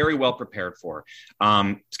was very well prepared for.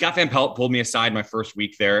 Scott Van Pelt pulled me aside my first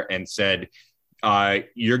week there and said,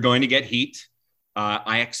 you're going to get heat.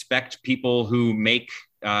 I expect people who make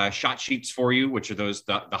shot sheets for you, which are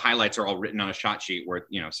the highlights are all written on a shot sheet where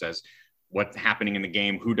it says what's happening in the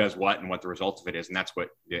game, who does what, and what the result of it is. And that's what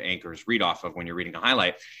the anchors read off of when you're reading a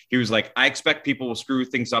highlight. He was like, I expect people will screw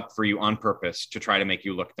things up for you on purpose to try to make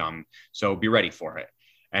you look dumb. So be ready for it.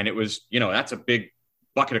 And it was, that's a big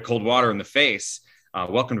bucket of cold water in the face.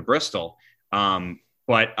 Welcome to Bristol.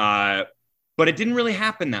 But it didn't really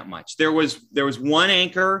happen that much. There was one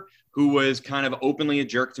anchor who was kind of openly a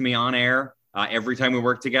jerk to me on air every time we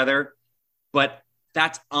worked together. But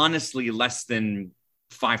that's honestly less than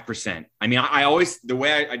 5%. I mean, I always, the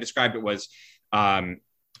way I described it was 10%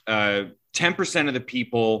 of the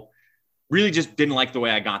people really just didn't like the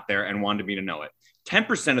way I got there and wanted me to know it.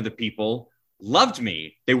 10% of the people loved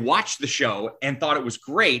me. They watched the show and thought it was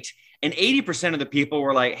great. And 80% of the people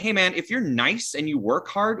were like, hey, man, if you're nice and you work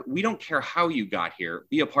hard, we don't care how you got here.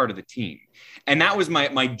 Be a part of the team. And that was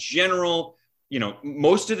my general,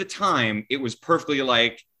 most of the time it was perfectly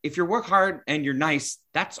like, if you work hard and you're nice,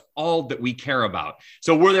 that's all that we care about.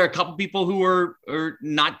 So were there a couple people who were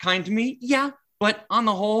not kind to me? Yeah. But on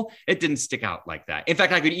the whole, it didn't stick out like that. In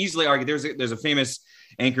fact, I could easily argue there's a famous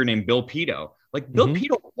anchor named Bill Pito. Like Bill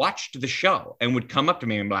Pito watched the show and would come up to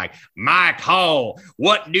me and be like, Mike Hall,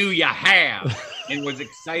 what do you have? And was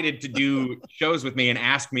excited to do shows with me and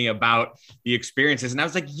ask me about the experiences. And I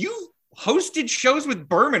was like, hosted shows with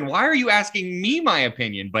Berman. Why are you asking me my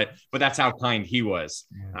opinion? But that's how kind he was.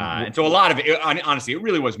 And so a lot of it, honestly, it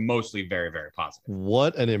really was mostly very, very positive.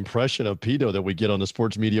 What an impression of Pito that we get on the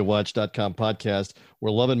sportsmediawatch.com podcast.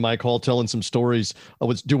 We're loving Mike Hall telling some stories.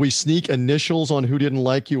 Do we sneak initials on who didn't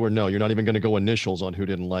like you, or no? You're not even going to go initials on who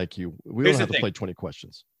didn't like you. We don't have to play 20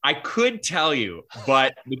 questions. I could tell you,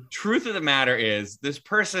 but the truth of the matter is this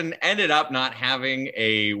person ended up not having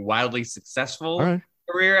a wildly successful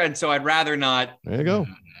career, and so I'd rather not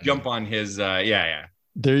jump on his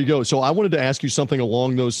There you go. So I wanted to ask you something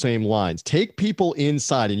along those same lines. Take people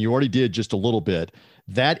inside, and you already did just a little bit,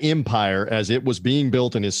 that empire as it was being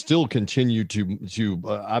built and is still continued to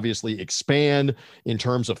obviously expand in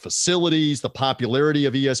terms of facilities, the popularity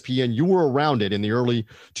of ESPN. You were around it in the early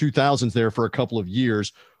 2000s there for a couple of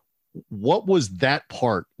years. What was that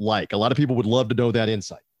part like? A lot of people would love to know that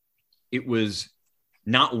insight. It was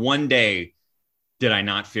not one day did I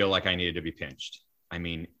not feel like I needed to be pinched. I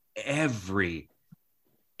mean, every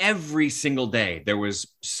single day there was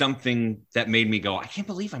something that made me go, I can't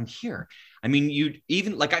believe I'm here. I mean, you'd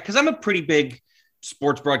even because I'm a pretty big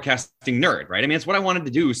sports broadcasting nerd, right? I mean, it's what I wanted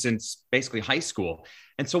to do since basically high school.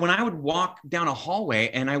 And so when I would walk down a hallway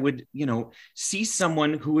and I would, see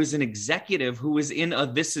someone who was an executive who was in a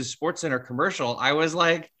This Is SportsCenter commercial, I was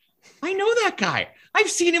like, I know that guy. I've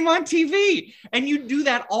seen him on TV. And you do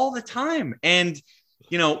that all the time. And,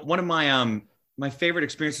 one of my favorite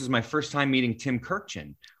experiences was my first time meeting Tim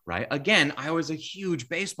Kurkjian, right? Again, I was a huge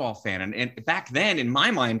baseball fan. And back then, in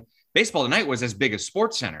my mind, Baseball Tonight was as big as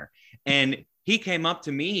SportsCenter. And he came up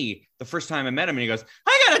to me the first time I met him and he goes,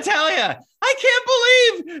 I got to tell you, I can't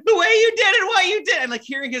believe the way you did it, what you did. And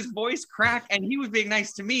hearing his voice crack and he was being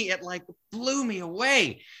nice to me, it blew me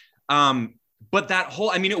away. But that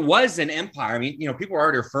whole, it was an empire. I mean, people were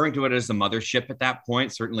already referring to it as the mothership at that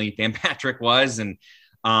point. Certainly Dan Patrick was. And,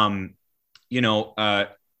 you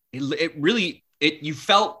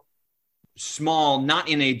felt small, not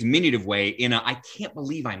in a diminutive way, in a, I can't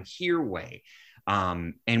believe I'm here way.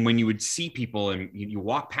 And when you would see people and you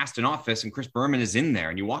walk past an office and Chris Berman is in there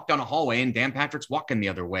and you walk down a hallway and Dan Patrick's walking the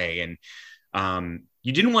other way. And,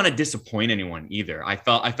 you didn't want to disappoint anyone either. I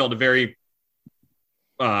felt a very,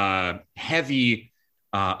 heavy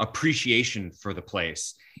appreciation for the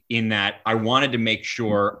place in that I wanted to make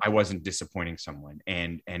sure I wasn't disappointing someone.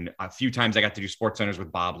 And a few times I got to do SportsCenters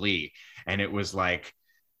with Bob Lee, and it was like,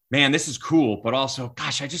 man, this is cool, but also,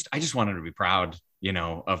 gosh, I just wanted to be proud,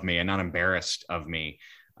 of me and not embarrassed of me.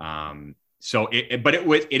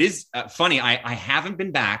 It is funny. I haven't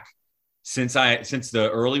been back since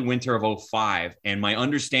the early winter of 2005. And my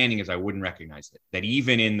understanding is I wouldn't recognize it, that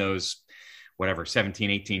even in those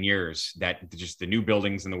 17, 18 years, that just the new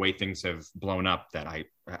buildings and the way things have blown up, that I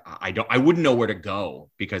wouldn't know where to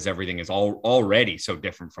go because everything is already so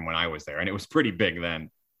different from when I was there. And it was pretty big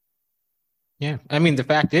then. Yeah. The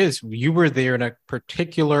fact is you were there in a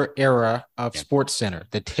particular era of SportsCenter,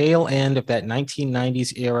 the tail end of that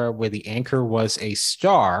 1990s era where the anchor was a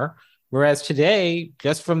star. Whereas today,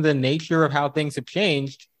 just from the nature of how things have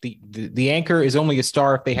changed, the anchor is only a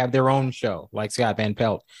star if they have their own show, like Scott Van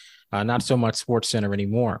Pelt. Not so much SportsCenter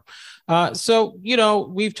anymore. So,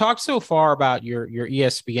 we've talked so far about your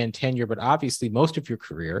ESPN tenure, but obviously most of your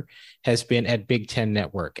career has been at Big Ten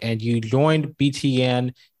Network, and you joined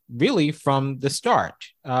BTN really from the start.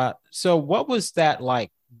 So what was that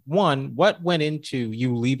like? One, what went into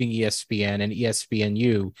you leaving ESPN and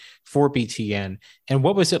ESPNU for BTN, and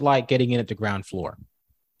what was it like getting in at the ground floor?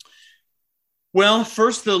 Well,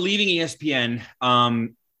 first, the leaving ESPN.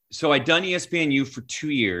 So I'd done ESPNU for 2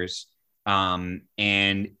 years, and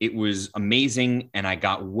it was amazing, and I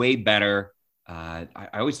got way better. I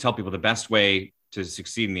always tell people the best way to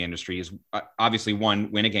succeed in the industry is obviously,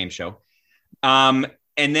 one, win a game show.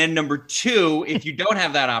 And then number two, if you don't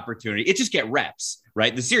have that opportunity, it's just get reps,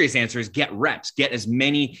 right? The serious answer is get reps, get as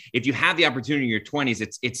many. If you have the opportunity in your 20s,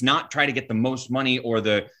 it's not try to get the most money or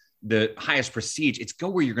the highest prestige. It's go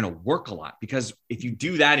where you're going to work a lot, because if you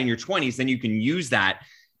do that in your 20s, then you can use that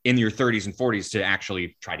in your 30s and 40s to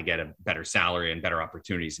actually try to get a better salary and better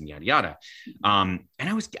opportunities and yada, yada. And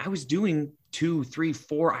I was doing 2, 3,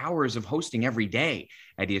 4 hours of hosting every day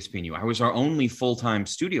at ESPNU. I was our only full-time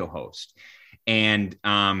studio host. And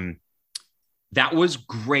that was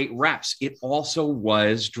great reps. It also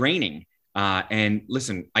was draining. And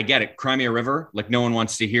listen, I get it. Cry Me a River. Like, no one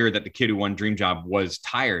wants to hear that the kid who won Dream Job was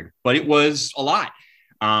tired, but it was a lot.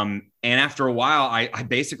 And after a while, I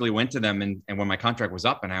basically went to them and when my contract was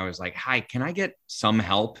up, and I was like, hi, can I get some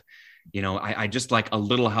help? I just like a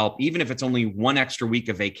little help, even if it's only one extra week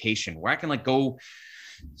of vacation where I can go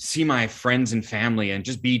see my friends and family and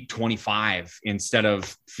just be 25 instead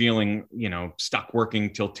of feeling, stuck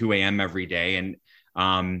working till 2 a.m. every day.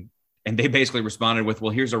 And they basically responded with,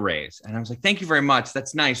 well, here's a raise. And I was like, thank you very much.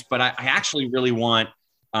 That's nice. But I actually really want,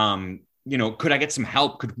 could I get some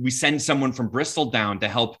help? Could we send someone from Bristol down to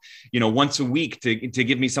help, once a week to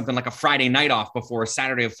give me something like a Friday night off before a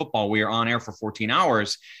Saturday of football? We are on air for 14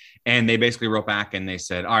 hours. And they basically wrote back and they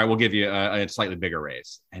said, all right, we'll give you a slightly bigger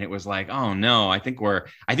raise. And it was like, oh no, I think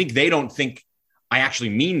they don't think I actually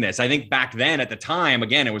mean this. I think back then at the time,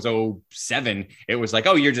 again, it was 2007. It was like,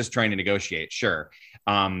 oh, you're just trying to negotiate. Sure.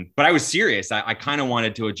 But I was serious. I kind of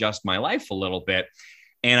wanted to adjust my life a little bit.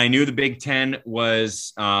 And I knew the Big Ten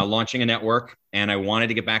was launching a network, and I wanted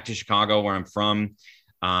to get back to Chicago, where I'm from.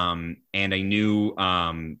 And I knew,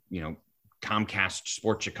 Comcast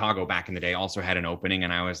Sports Chicago back in the day also had an opening.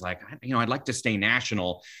 And I was like, I'd like to stay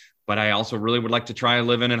national, but I also really would like to try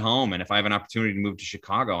living at home. And if I have an opportunity to move to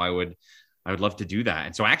Chicago, I would love to do that.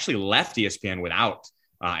 And so I actually left ESPN without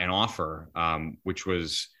an offer, which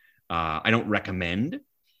was, I don't recommend,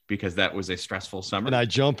 because that was a stressful summer. And I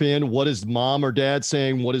jump in. What is mom or dad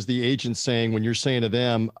saying? What is the agent saying when you're saying to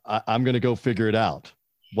them, I'm going to go figure it out?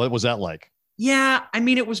 What was that like? Yeah. I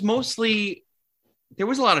mean, it was mostly, there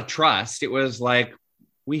was a lot of trust. It was like,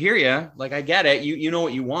 we hear you. Like, I get it. You know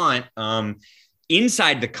what you want.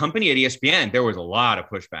 Inside the company at ESPN, there was a lot of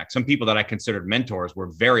pushback. Some people that I considered mentors were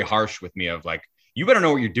very harsh with me of like, you better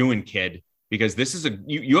know what you're doing, kid, because this is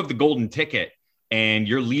you have the golden ticket and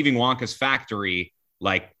you're leaving Wonka's factory.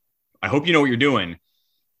 Like, I hope you know what you're doing.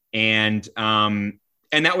 And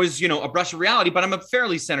that was, a brush of reality, but I'm a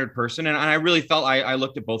fairly centered person. And I really felt I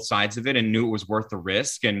looked at both sides of it and knew it was worth the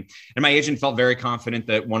risk. And my agent felt very confident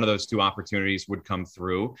that one of those two opportunities would come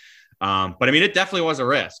through. But I mean, it definitely was a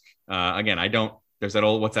risk. Again, there's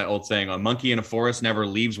what's that old saying? A monkey in a forest never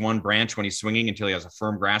leaves one branch when he's swinging until he has a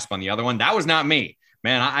firm grasp on the other one. That was not me,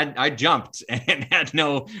 man. I jumped and had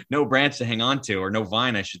no branch to hang on to, or no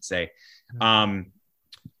vine, I should say.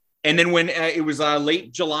 And then when it was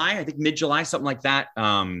late July, I think mid-July, something like that,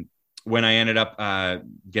 when I ended up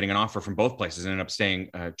getting an offer from both places, I ended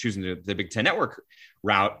up choosing the Big Ten Network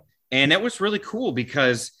route. And that was really cool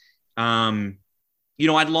because,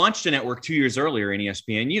 I'd launched a network 2 years earlier in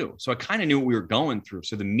ESPNU. So I kind of knew what we were going through.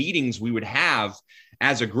 So the meetings we would have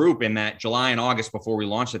as a group in that July and August before we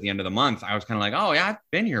launched at the end of the month, I was kind of like, oh yeah, I've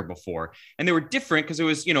been here before. And they were different because it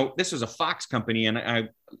was, this was a Fox company, and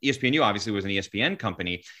ESPNU obviously was an ESPN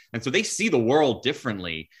company. And so they see the world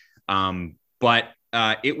differently. But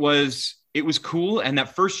it was cool. And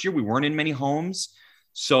that first year we weren't in many homes.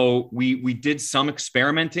 So we did some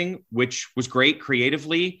experimenting, which was great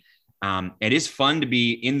creatively. It is fun to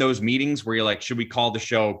be in those meetings where you're like, should we call the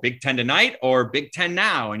show Big Ten Tonight or Big Ten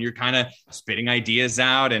Now? And you're kind of spitting ideas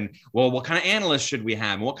out and, well, what kind of analysts should we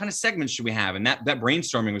have? And what kind of segments should we have? And that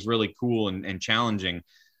brainstorming was really cool and challenging.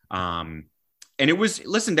 And it was,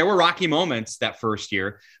 listen, there were rocky moments that first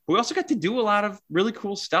year, but we also got to do a lot of really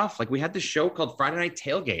cool stuff. Like we had this show called Friday Night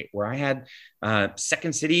Tailgate, where I had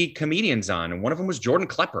Second City comedians on. And one of them was Jordan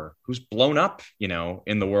Klepper, who's blown up,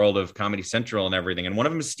 in the world of Comedy Central and everything. And one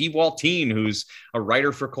of them is Steve Waltine, who's a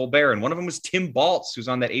writer for Colbert. And one of them was Tim Baltz, who's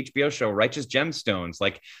on that HBO show, Righteous Gemstones.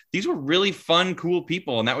 Like these were really fun, cool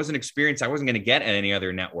people. And that was an experience I wasn't going to get at any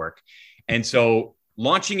other network. And so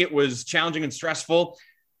launching it was challenging and stressful,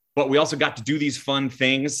 but we also got to do these fun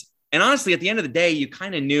things. And honestly, at the end of the day, you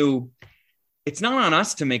kind of knew it's not on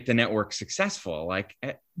us to make the network successful. Like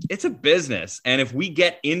it's a business. And if we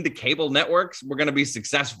get into cable networks, we're going to be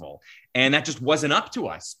successful. And that just wasn't up to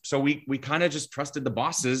us. So we kind of just trusted the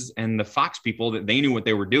bosses and the Fox people that they knew what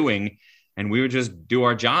they were doing. And we would just do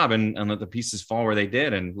our job and let the pieces fall where they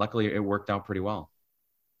did. And luckily it worked out pretty well.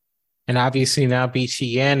 And obviously now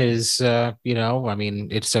BTN is,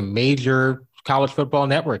 it's a major college football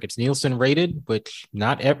network. It's Nielsen rated, which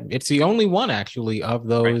it's the only one actually of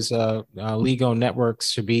those league-owned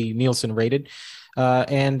networks to be Nielsen rated.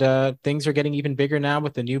 And things are getting even bigger now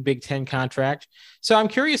with the new Big Ten contract. So I'm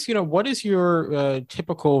curious, what is your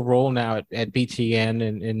typical role now at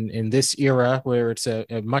BTN in this era where it's a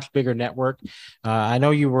much bigger network? I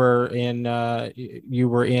know you were in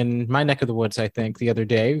my neck of the woods, I think, the other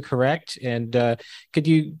day, correct? And could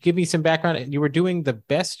you give me some background? You were doing the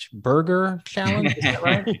Best Burger Challenge, is that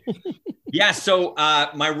right? Yeah. So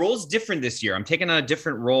my role's different this year. I'm taking on a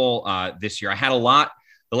different role this year. I had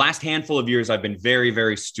the last handful of years, I've been very,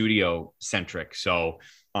 very studio centric. So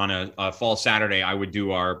on a fall Saturday, I would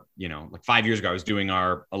do our, like 5 years ago, I was doing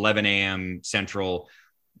our 11 a.m. Central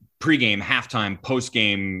pregame, halftime,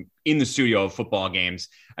 postgame in the studio of football games.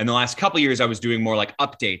 And the last couple of years, I was doing more like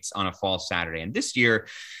updates on a fall Saturday. And this year,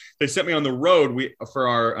 they sent me on the road for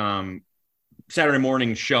our Saturday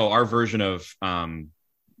morning show. Our version of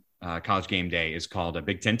College Game Day is called a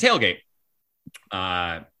Big Ten Tailgate.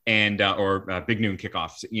 Or Big Noon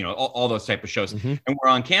Kickoffs, all those type of shows. Mm-hmm. And we're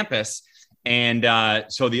on campus. And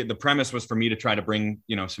so the premise was for me to try to bring,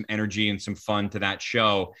 some energy and some fun to that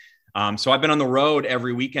show. So I've been on the road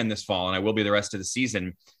every weekend this fall, and I will be the rest of the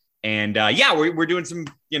season. And we're doing some,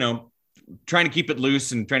 trying to keep it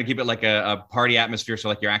loose and trying to keep it like a party atmosphere. So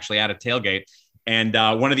like you're actually at a tailgate. And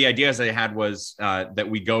one of the ideas I had was that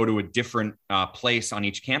we go to a different place on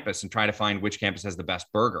each campus and try to find which campus has the best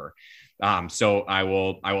burger. So I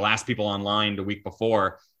will ask people online the week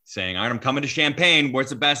before saying, all right, I'm coming to Champaign. Where's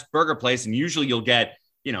the best burger place? And usually you'll get,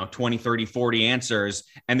 20, 30, 40 answers.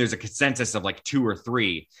 And there's a consensus of like 2 or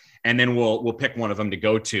 3. And then we'll pick one of them to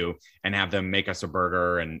go to and have them make us a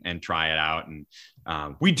burger and try it out. And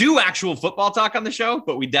we do actual football talk on the show,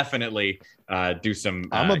 but we definitely do some.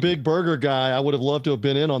 I'm a big burger guy. I would have loved to have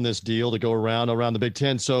been in on this deal to go around the Big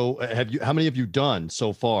Ten. So how many have you done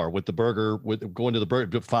so far with the burger, with going to the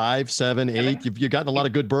burger? 5, 7, 8? You've gotten a lot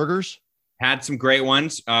of good burgers? Had some great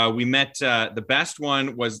ones. We met, the best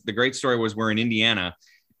one was, the great story was, we're in Indiana.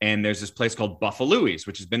 And there's this place called Buffalo's,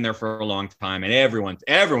 which has been there for a long time. And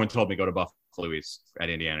everyone told me go to Buffalo's at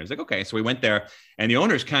Indiana. I was like, okay. So we went there, and the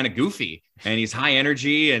owner's kind of goofy, and he's high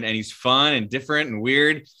energy, and he's fun and different and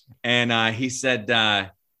weird. And he said,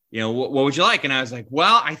 what would you like? And I was like,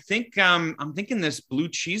 well, I think I'm thinking this blue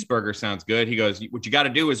cheeseburger sounds good. He goes, what you got to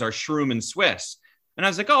do is our shroom and Swiss. And I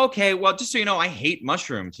was like, oh, okay. Well, just so you know, I hate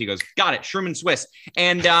mushrooms. He goes, got it. Shroom and Swiss.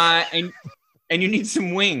 And you need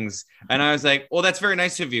some wings. And I was like, well, that's very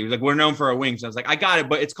nice of you. He's like, we're known for our wings. I was like, I got it,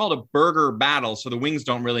 but it's called a burger battle. So the wings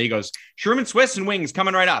don't really, he goes, Sherman Swiss and wings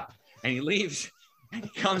coming right up. And he leaves. And he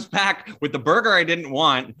comes back with the burger I didn't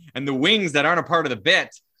want and the wings that aren't a part of the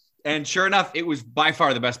bit. And sure enough, it was by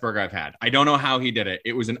far the best burger I've had. I don't know how he did it.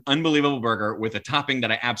 It was an unbelievable burger with a topping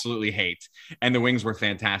that I absolutely hate. And the wings were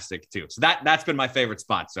fantastic too. So that's been my favorite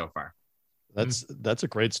spot so far. That's a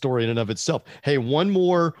great story in and of itself. Hey, one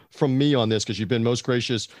more from me on this, because you've been most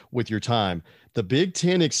gracious with your time. The Big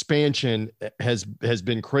Ten expansion has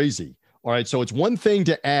been crazy. All right. So it's one thing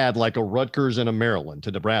to add like a Rutgers and a Maryland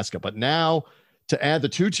to Nebraska, but now to add the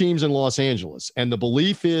 2 teams in Los Angeles, and the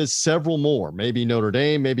belief is several more, maybe Notre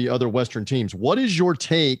Dame, maybe other Western teams. What is your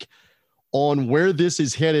take on where this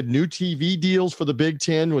is headed? New TV deals for the Big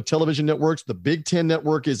Ten with television networks. The Big Ten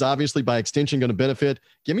network is obviously by extension going to benefit.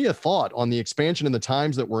 Give me a thought on the expansion and the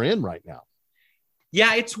times that we're in right now.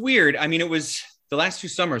 Yeah, it's weird. I mean, it was the last 2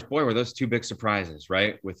 summers, boy, were those 2 big surprises,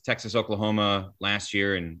 right? With Texas, Oklahoma last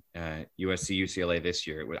year and USC, UCLA this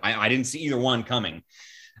year. I didn't see either one coming.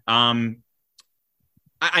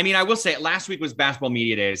 I mean, I will say last week was Basketball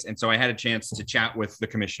Media Days. And so I had a chance to chat with the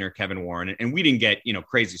commissioner, Kevin Warren, and we didn't get,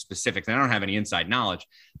 crazy specifics. And I don't have any inside knowledge,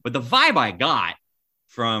 but the vibe I got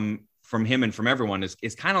from him and from everyone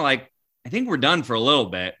is kind of like, I think we're done for a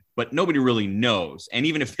little bit, but nobody really knows. And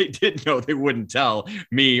even if they did know, they wouldn't tell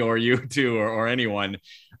me or you two or anyone.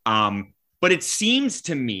 But it seems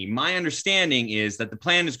to me, my understanding is that the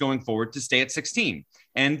plan is going forward to stay at 16,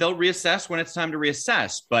 and they'll reassess when it's time to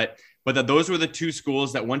reassess. But that those were the 2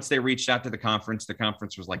 schools that once they reached out to the conference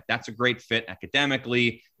was like, that's a great fit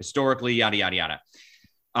academically, historically, yada, yada, yada.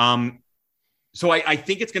 So I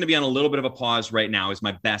think it's going to be on a little bit of a pause right now is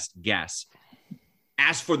my best guess.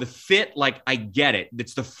 As for the fit, like, I get it.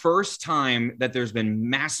 It's the first time that there's been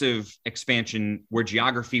massive expansion where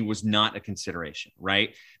geography was not a consideration,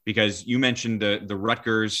 right? Because you mentioned the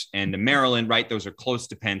Rutgers and the Maryland, right? Those are close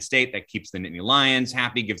to Penn State. That keeps the Nittany Lions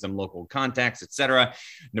happy, gives them local contacts, et cetera.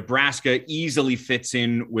 Nebraska easily fits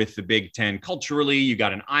in with the Big Ten culturally. You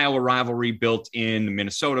got an Iowa rivalry built in.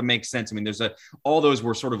 Minnesota makes sense. I mean, all those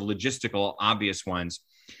were sort of logistical, obvious ones.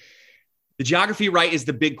 The geography, right, is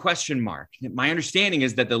the big question mark. My understanding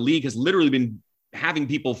is that the league has literally been having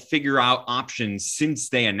people figure out options since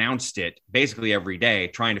they announced it, basically every day,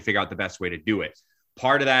 trying to figure out the best way to do it.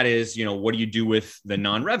 Part of that is, what do you do with the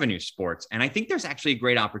non-revenue sports? And I think there's actually a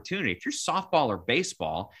great opportunity. If you're softball or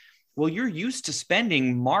baseball, well, you're used to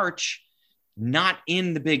spending March not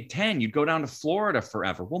in the Big Ten. You'd go down to Florida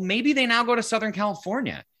forever. Well, maybe they now go to Southern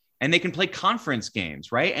California and they can play conference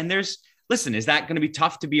games, right? And listen, is that going to be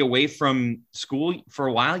tough to be away from school for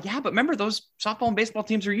a while? Yeah, but remember, those softball and baseball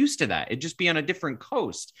teams are used to that. It'd just be on a different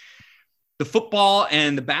coast. The football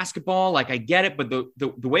and the basketball, like, I get it, but the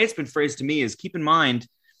way it's been phrased to me is, keep in mind,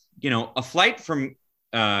 a flight from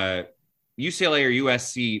UCLA or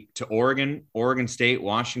USC to Oregon State,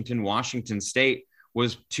 Washington State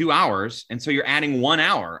was 2 hours. And so you're adding 1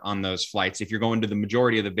 hour on those flights if you're going to the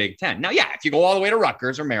majority of the Big Ten. Now, yeah, if you go all the way to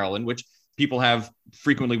Rutgers or Maryland, which people have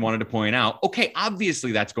frequently wanted to point out, okay,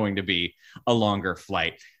 obviously that's going to be a longer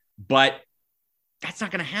flight, but that's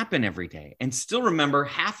not going to happen every day. And still remember,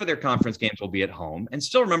 half of their conference games will be at home, and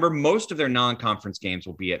still remember most of their non-conference games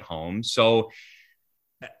will be at home. So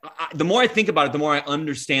the more I think about it, the more I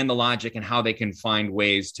understand the logic and how they can find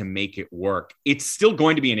ways to make it work. It's still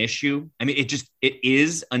going to be an issue. I mean, it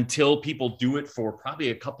is until people do it for probably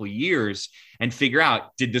a couple of years and figure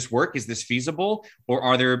out, did this work? Is this feasible? Or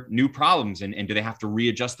are there new problems? And do they have to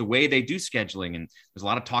readjust the way they do scheduling? And there's a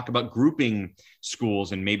lot of talk about grouping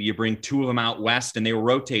schools, and maybe you bring two of them out west and they will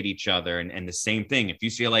rotate each other. And the same thing, if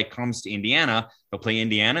UCLA comes to Indiana, they'll play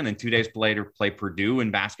Indiana, and then 2 days later play Purdue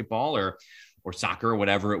in basketball or soccer or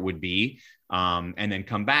whatever it would be, and then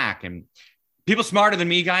come back. And people smarter than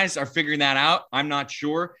me, guys, are figuring that out. I'm not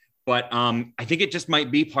sure, but I think it just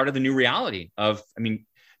might be part of the new reality of, I mean,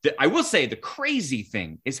 I will say the crazy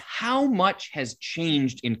thing is how much has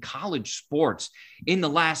changed in college sports in the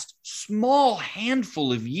last small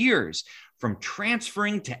handful of years, from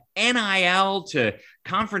transferring to NIL to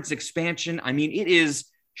conference expansion. I mean, it is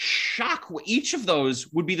shock. Each of those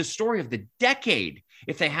would be the story of the decade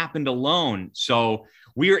if they happened alone. So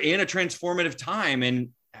we are in a transformative time, and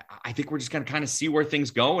I think we're just going to kind of see where things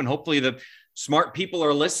go. And hopefully the smart people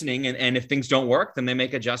are listening, and if things don't work, then they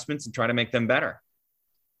make adjustments and try to make them better.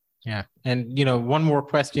 Yeah. And, one more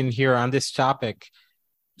question here on this topic.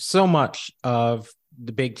 So much of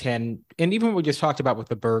the Big Ten, and even what we just talked about with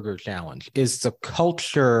the Burger Challenge, is the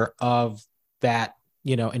culture of that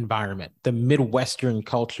environment, the Midwestern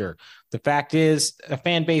culture. The fact is, a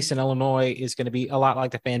fan base in Illinois is going to be a lot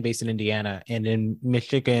like the fan base in Indiana and in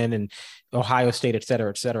Michigan and Ohio State, et cetera,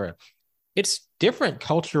 et cetera. It's different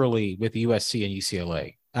culturally with USC and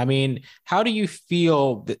UCLA. I mean, how do you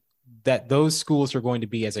feel that those schools are going to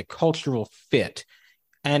be as a cultural fit?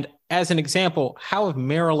 And as an example, how have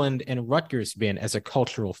Maryland and Rutgers been as a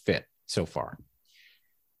cultural fit so far?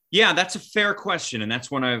 Yeah, that's a fair question. And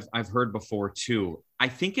that's one I've heard before too. I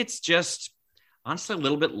think it's just honestly a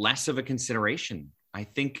little bit less of a consideration. I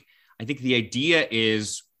think the idea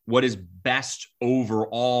is what is best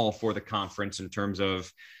overall for the conference in terms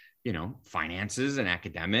of, finances and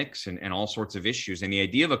academics and all sorts of issues. And the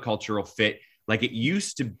idea of a cultural fit, like it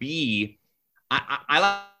used to be,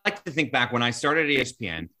 I like to think back when I started at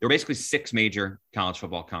ESPN, there were basically 6 major college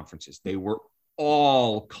football conferences. They were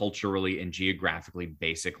all culturally and geographically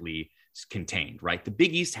basically contained, right? The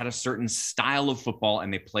Big East had a certain style of football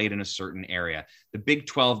and they played in a certain area. The Big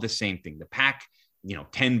 12, the same thing. The Pac,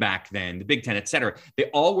 10 back then, the Big 10, et cetera. They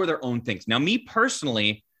all were their own things. Now, me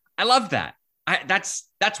personally, I love that.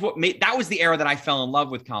 That was the era that I fell in love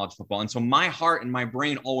with college football. And so my heart and my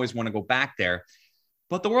brain always want to go back there,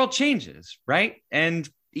 but the world changes, right? And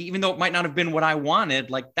even though it might not have been what I wanted,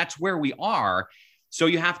 like that's where we are. So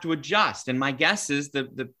you have to adjust. And my guess is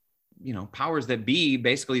the powers that be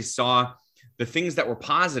basically saw the things that were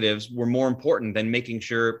positives were more important than making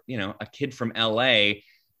sure, a kid from LA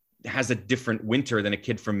has a different winter than a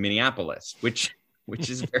kid from Minneapolis, which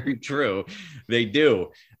is very true. They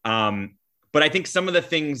do. But I think some of the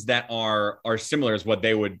things that are similar is what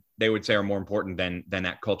they would say are more important than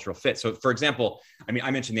that cultural fit. So for example,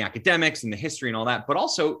 I mentioned the academics and the history and all that, but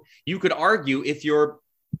also you could argue if you're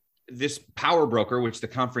this power broker, which the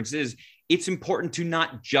conference is, it's important to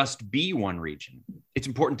not just be one region. It's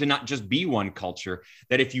important to not just be one culture,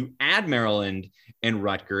 that if you add Maryland and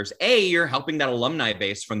Rutgers, you're helping that alumni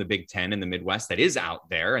base from the Big Ten and the Midwest that is out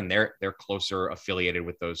there, and they're closer affiliated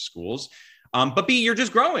with those schools. But B, you're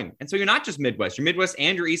just growing. And so you're not just Midwest, you're Midwest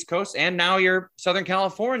and you're East Coast, and now you're Southern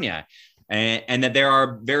California, and that there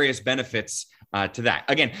are various benefits to that.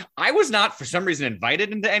 Again, I was not, for some reason,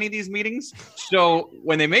 invited into any of these meetings. So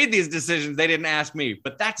when they made these decisions, they didn't ask me,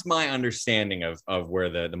 but that's my understanding of where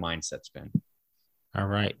the mindset's been. All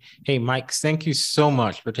right. Hey, Mike, thank you so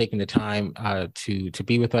much for taking the time to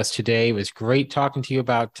be with us today. It was great talking to you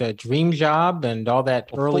about Dream Job and all that.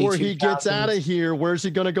 Before he gets out of here, where's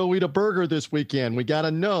he going to go eat a burger this weekend? We got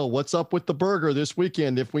to know what's up with the burger this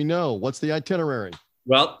weekend. If we know, what's the itinerary?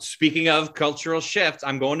 Well, speaking of cultural shifts,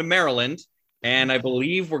 I'm going to Maryland. And I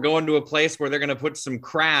believe we're going to a place where they're going to put some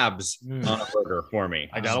crabs on a burger for me.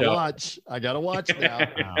 I got to watch now.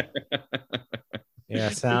 Wow. Yeah,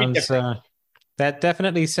 sounds, that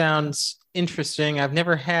definitely sounds interesting. I've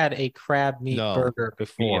never had a crab meat burger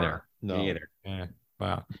before. Me either. Yeah.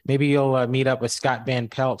 Wow. Maybe you'll meet up with Scott Van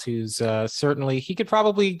Pelt, who's certainly, he could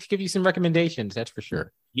probably give you some recommendations. That's for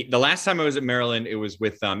sure. The last time I was at Maryland, it was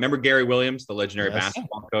with remember Gary Williams, the legendary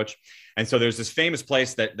basketball coach. And so there's this famous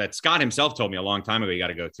place that Scott himself told me a long time ago you got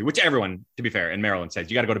to go to, which everyone, to be fair, in Maryland says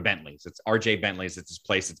you got to go to Bentley's. It's RJ Bentley's. It's this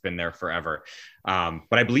place that's been there forever.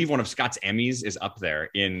 But I believe one of Scott's Emmys is up there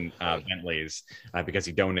in Bentley's because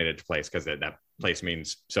he donated to place because that place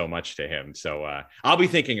means so much to him. So I'll be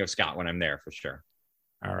thinking of Scott when I'm there for sure.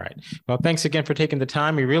 All right. Well, thanks again for taking the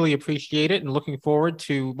time. We really appreciate it and looking forward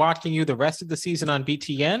to watching you the rest of the season on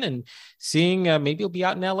BTN and seeing maybe you'll be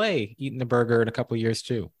out in LA eating a burger in a couple of years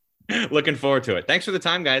too. Looking forward to it. Thanks for the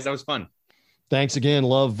time, guys. That was fun. Thanks again.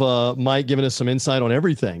 Love Mike giving us some insight on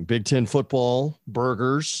everything. Big Ten football,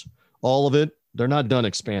 burgers, all of it. They're not done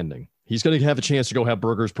expanding. He's going to have a chance to go have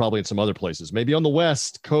burgers probably in some other places, maybe on the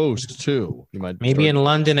West Coast too. You might maybe in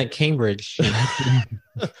London at Cambridge.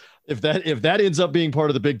 If that ends up being part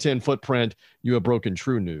of the Big Ten footprint, you have broken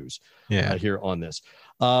true news here on this.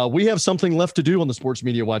 We have something left to do on the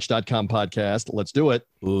sportsmediawatch.com podcast. Let's do it.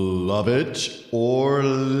 Love it or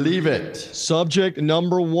leave it. Subject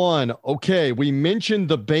number 1. Okay, we mentioned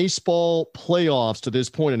the baseball playoffs to this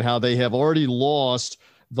point and how they have already lost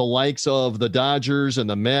the likes of the Dodgers and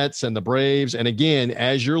the Mets and the Braves. And again,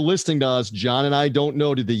 as you're listening to us, John and I don't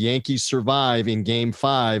know, did the Yankees survive in Game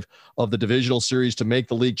 5 of the divisional series to make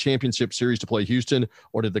the league championship series to play Houston,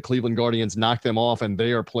 or did the Cleveland Guardians knock them off and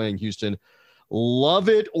they are playing Houston? Love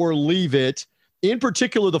it or leave it. In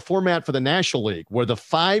particular, the format for the National League, where the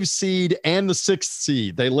 5 seed and the 6th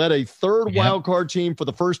seed, they let a third wild card team for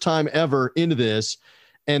the first time ever into this.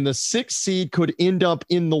 And the 6th seed could end up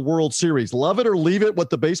in the World Series. Love it or leave it,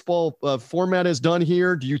 what the baseball format has done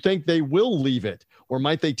here. Do you think they will leave it, or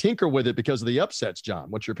might they tinker with it because of the upsets,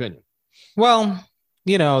 John? What's your opinion? Well,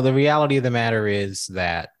 the reality of the matter is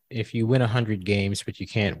that if you win 100 games, but you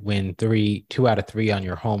can't win 2 out of 3 on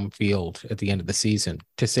your home field at the end of the season,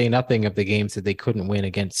 to say nothing of the games that they couldn't win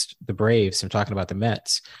against the Braves, I'm talking about the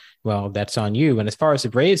Mets, well, that's on you. And as far as the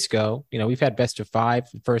Braves go, we've had best of 5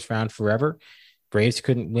 first round forever. Braves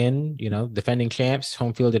couldn't win, defending champs,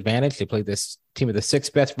 home field advantage. They played this team with the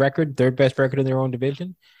 6th best record, 3rd best record in their own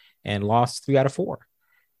division, and lost 3 out of 4.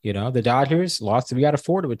 The Dodgers lost 3 out of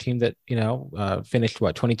 4 to a team that, finished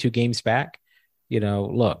 22 games back.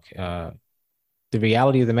 Look, the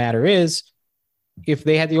reality of the matter is, if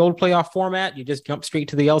they had the old playoff format, you just jump straight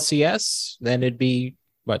to the LCS, then it'd be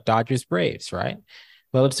Dodgers, Braves, right?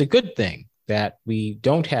 Well, it's a good thing that we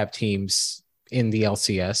don't have teams in the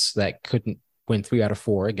LCS that couldn't win 3 out of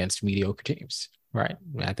 4 against mediocre teams, right?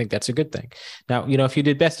 I think that's a good thing. Now, if you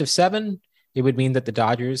did best of 7, it would mean that the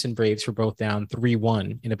Dodgers and Braves were both down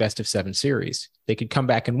 3-1 in a best of 7 series. They could come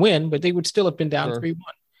back and win, but they would still have been down 3-1.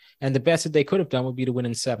 And the best that they could have done would be to win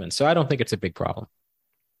in 7. So I don't think it's a big problem.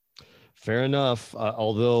 Fair enough.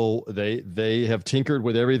 Although they have tinkered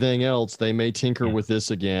with everything else, they may tinker with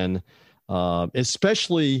this again,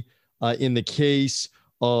 especially in the case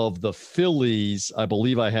of the Phillies. I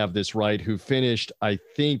believe I have this right, who finished, I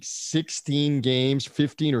think, 15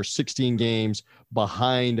 or 16 games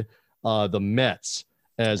behind the Mets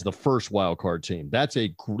as the first wild card team. That's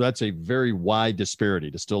a very wide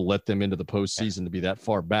disparity to still let them into the postseason to be that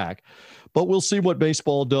far back. But we'll see what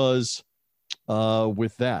baseball does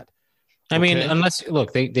with that. I mean, unless,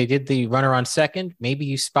 look, they did the runner on second. Maybe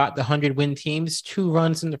you spot the 100-win teams 2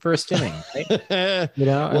 runs in the first inning. Right?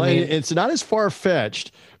 It's not as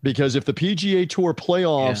far-fetched, because if the PGA Tour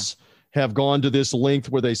playoffs have gone to this length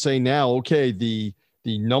where they say now, okay, the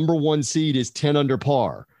number 1 seed is 10 under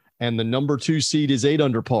par and the number 2 seed is 8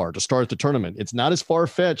 under par to start the tournament, it's not as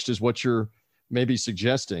far-fetched as what you're maybe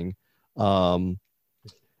suggesting.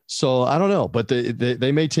 So I don't know, but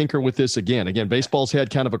they may tinker with this again. Again, baseball's had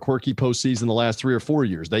kind of a quirky postseason the last 3 or 4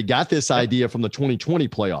 years. They got this idea from the 2020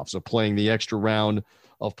 playoffs of playing the extra round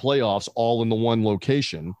of playoffs all in the one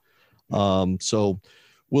location. So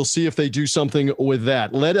we'll see if they do something with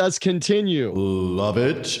that. Let us continue. Love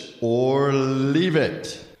it or leave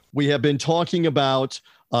it. We have been talking about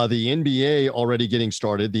the NBA already getting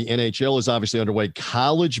started. The NHL is obviously underway.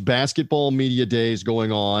 College basketball media days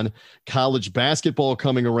going on. College basketball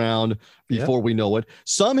coming around before we know it.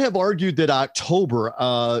 Some have argued that October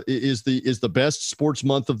is the best sports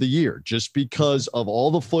month of the year, just because of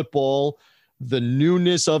all the football, the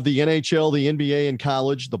newness of the NHL, the NBA, and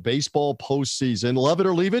college, the baseball postseason. Love it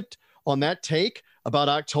or leave it on that take about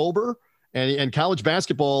October and college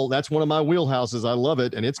basketball. That's one of my wheelhouses. I love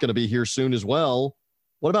it, and it's going to be here soon as well.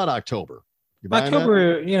 What about October?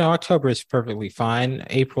 October is perfectly fine.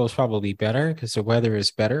 April is probably better because the weather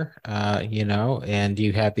is better, and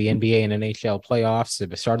you have the NBA and NHL playoffs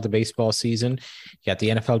at the start of the baseball season. You got the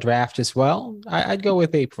NFL draft as well. I'd go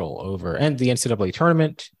with April over, and the NCAA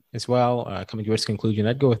tournament. as well, coming to its conclusion.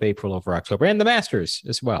 I'd go with April over October, and the Masters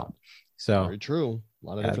as well. So very true. A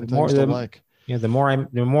lot of different things to like. Yeah, the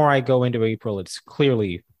more I go into April, it's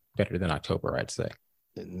clearly better than October, I'd say.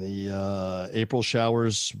 And the April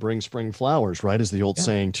showers bring spring flowers, right? Is the old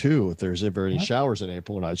saying too. If there's ever any showers in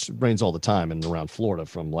April, and it rains all the time and around Florida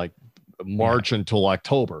from like March until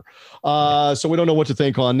October. So we don't know what to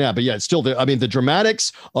think on that, but yeah, it's still there. I mean, the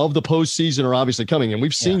dramatics of the postseason are obviously coming, and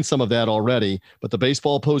we've seen some of that already, but the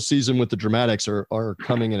baseball postseason with the dramatics are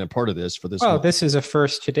coming in a part of this for this. Well, this is a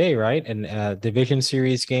first today, right? And a division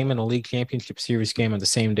series game and a league championship series game on the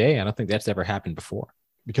same day. I don't think that's ever happened before.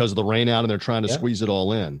 Because of the rain out and they're trying to squeeze it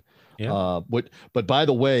all in. Yeah. But by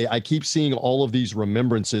the way, I keep seeing all of these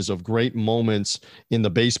remembrances of great moments in the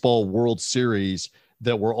baseball World Series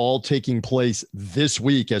that were all taking place this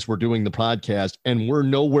week as we're doing the podcast. And we're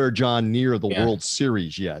nowhere, John, near the World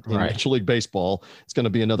Series yet. In Major League Baseball, it's going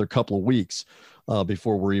to be another couple of weeks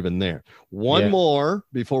before we're even there. One more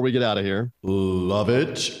before we get out of here. Love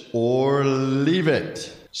it or leave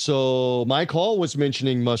it. So Mike Hall was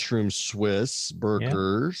mentioning mushroom Swiss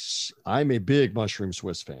burgers. Yeah. I'm a big mushroom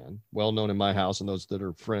Swiss fan, well known in my house and those that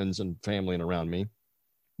are friends and family and around me.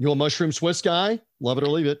 You a mushroom Swiss guy? Love it or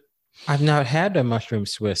leave it? I've not had a mushroom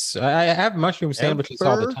Swiss. I have mushroom sandwiches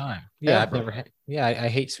all the time. Yeah, I've never had. Yeah, I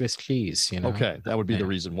hate Swiss cheese. You know. Okay, that would be the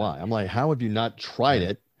reason why. I'm like, how have you not tried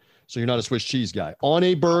it? So you're not a Swiss cheese guy. On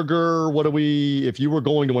a burger, if you were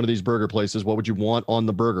going to one of these burger places, what would you want on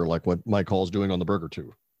the burger? Like what Mike Hall's doing on the burger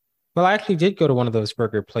too? Well, I actually did go to one of those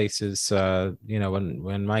burger places.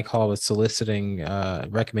 When Mike Hall was soliciting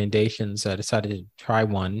recommendations, I decided to try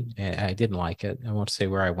one, and I didn't like it. I won't say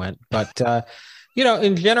where I went, but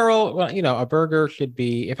in general, a burger should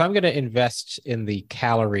be. If I'm going to invest in the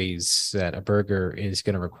calories that a burger is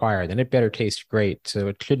going to require, then it better taste great. So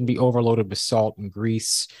it shouldn't be overloaded with salt and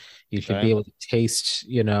grease. You should be able to taste.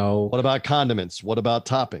 What about condiments? What about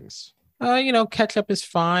toppings? Ketchup is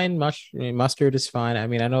fine. Mustard is fine. I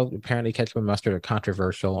mean, I know apparently ketchup and mustard are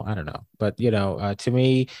controversial. I don't know. But, to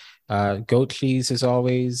me, goat cheese is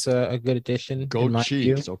always a good addition. Goat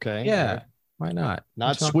cheese. Okay. Yeah. Why not?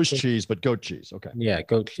 Not Swiss cheese, but goat cheese. Okay. Yeah.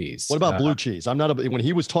 Goat cheese. What about blue cheese? When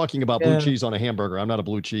he was talking about blue cheese on a hamburger, I'm not a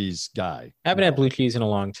blue cheese guy. I haven't had blue cheese in a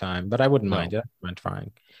long time, but I wouldn't mind it. I'm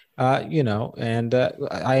trying. I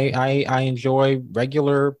enjoy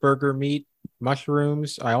regular burger meat.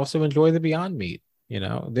 Mushrooms. I also enjoy the Beyond Meat.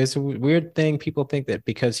 There's a weird thing. People think that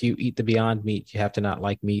because you eat the Beyond Meat, you have to not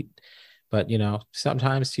like meat. But,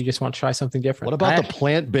 sometimes you just want to try something different. What about the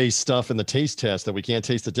plant-based stuff in the taste test that we can't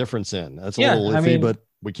taste the difference in? That's a little iffy, but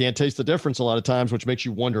we can't taste the difference a lot of times, which makes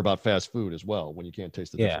you wonder about fast food as well when you can't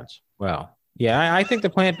taste the difference. Well, I think the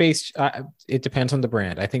plant-based, it depends on the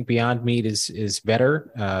brand. I think Beyond Meat is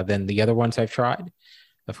better than the other ones I've tried.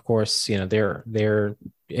 Of course, their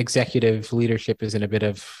executive leadership is in a bit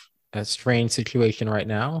of a strange situation right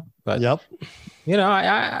now. But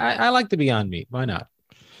I like the Beyond Meat. Why not?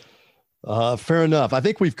 Fair enough. I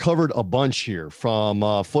think we've covered a bunch here,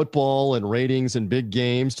 from football and ratings and big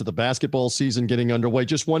games to the basketball season getting underway.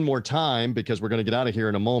 Just one more time, because we're going to get out of here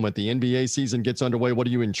in a moment. The NBA season gets underway. What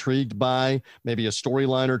are you intrigued by? Maybe a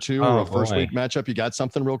storyline or two, or a first week matchup? You got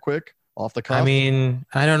something real quick off the cuff? I mean,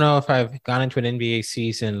 I don't know if I've gone into an NBA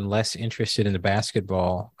season less interested in the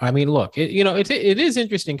basketball. I mean, look, it is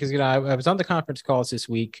interesting because, I was on the conference calls this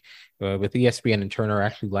week with ESPN and Turner,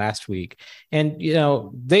 actually last week. And,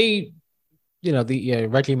 they, the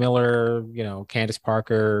Reggie Miller, Candace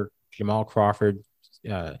Parker, Jamal Crawford,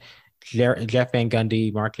 Jeff Van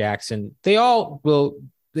Gundy, Mark Jackson, they all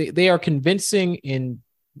they are convincing in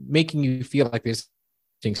making you feel like there's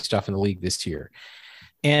stuff in the league this year.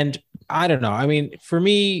 And I don't know. I mean, for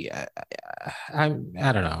me, I don't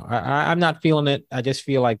know. I'm not feeling it. I just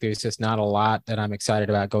feel like there's just not a lot that I'm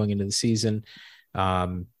excited about going into the season.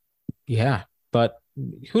 But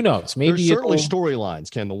who knows? Maybe there's certainly storylines.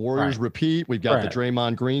 Can the Warriors repeat? We've got the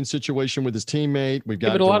Draymond Green situation with his teammate. We've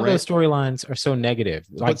got, but a lot of those storylines are so negative.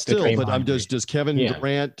 But still, does Kevin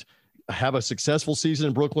Durant have a successful season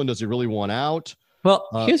in Brooklyn? Does he really want out? Well,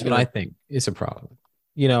 here's what I think is a problem.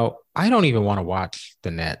 I don't even want to watch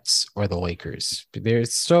the Nets or the Lakers. They're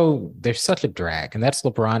such a drag, and that's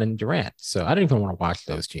LeBron and Durant. So I don't even want to watch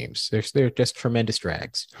those teams. They're just tremendous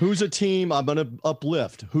drags. Who's a team I'm going to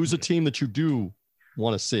uplift? Who's a team that you do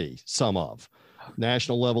want to see some of,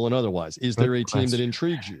 national level and otherwise? Is there a team that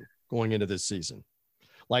intrigues you going into this season?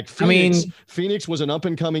 Like Phoenix, Phoenix was an up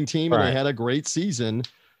and coming team, and they had a great season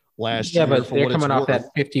last year. But they're coming off that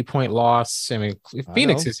 50-point loss. I mean,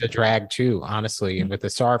 Phoenix is a drag too, honestly, with the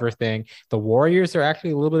Sarver thing. The Warriors are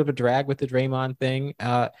actually a little bit of a drag with the Draymond thing.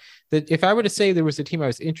 If I were to say there was a team I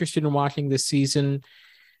was interested in watching this season,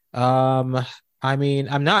 I mean,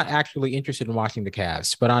 I'm not actually interested in watching the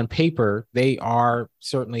Cavs, but on paper, they are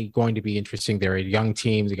certainly going to be interesting. They're a young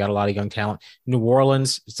team. They got a lot of young talent. New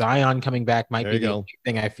Orleans, Zion coming back might be the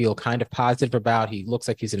thing I feel kind of positive about. He looks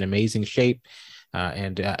like he's in amazing shape,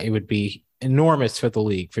 and it would be enormous for the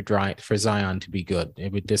league for Zion to be good.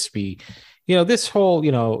 It would just be, this whole,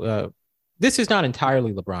 this is not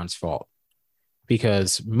entirely LeBron's fault,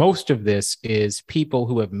 because most of this is people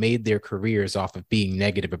who have made their careers off of being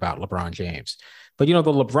negative about LeBron James. But, the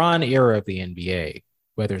LeBron era of the NBA,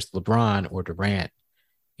 whether it's LeBron or Durant,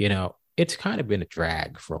 it's kind of been a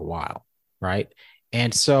drag for a while, right?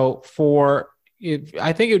 And so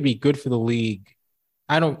I think it would be good for the league.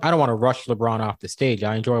 I don't want to rush LeBron off the stage.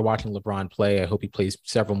 I enjoy watching LeBron play. I hope he plays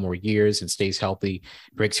several more years and stays healthy,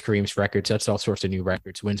 breaks Kareem's records, sets all sorts of new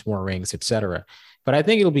records, wins more rings, etc. But I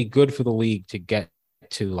think it'll be good for the league to get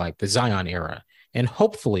to like the Zion era. And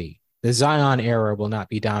hopefully the Zion era will not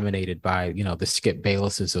be dominated by, the Skip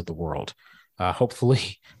Baylesses of the world.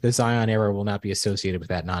 Hopefully the Zion era will not be associated with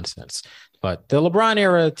that nonsense. But the LeBron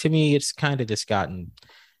era, to me, it's kind of just gotten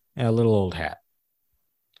a little old hat.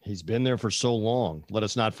 He's been there for so long. Let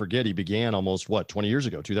us not forget he began almost 20 years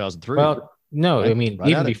ago, 2003. Well, no, right? I mean,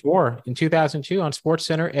 even before in 2002 on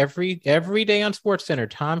SportsCenter, every day on SportsCenter,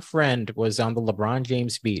 Tom Friend was on the LeBron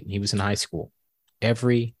James beat, and he was in high school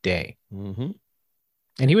every day. Mm-hmm.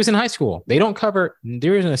 And he was in high school. They don't cover.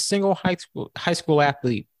 There isn't a single high school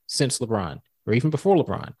athlete since LeBron or even before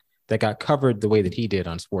LeBron that got covered the way that he did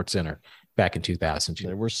on SportsCenter back in 2002.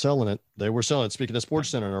 They were selling it. Speaking of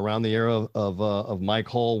SportsCenter, and around the era of Mike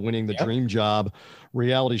Hall winning the Dream Job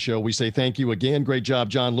reality show, we say thank you again. Great job,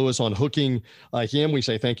 John Lewis, on hooking him. We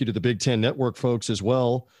say thank you to the Big Ten Network folks as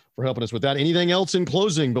well for helping us with that. Anything else in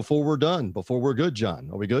closing before we're done? Before we're good, John?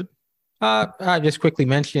 Are we good? I just quickly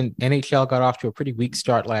mentioned NHL got off to a pretty weak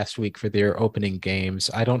start last week for their opening games.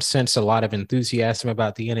 I don't sense a lot of enthusiasm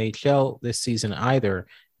about the NHL this season either.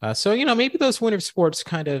 So, maybe those winter sports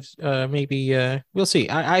kind of we'll see.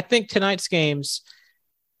 I think tonight's games,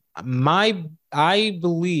 I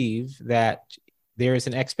believe that there is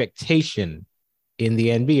an expectation in the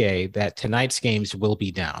NBA that tonight's games will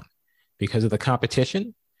be down because of the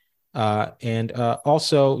competition. And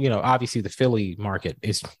also, obviously the Philly market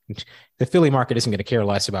isn't going to care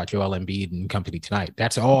less about Joel Embiid and company tonight.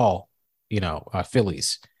 That's all,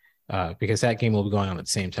 Phillies. Because that game will be going on at the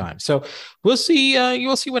same time. So we'll see.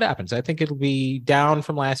 You'll see what happens. I think it'll be down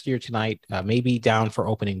from last year tonight, maybe down for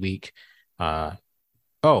opening week. I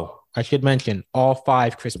should mention all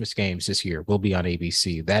 5 Christmas games this year will be on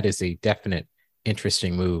ABC. That is a definite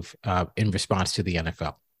interesting move in response to the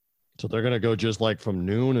NFL. So they're going to go just like from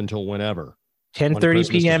noon until whenever. 10:30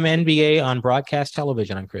 p.m. NBA on broadcast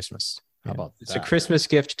television on Christmas. How about it's that? A Christmas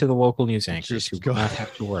gift to the local news anchors who will not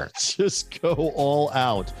have to work. Just go all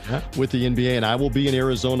out with the NBA. And I will be in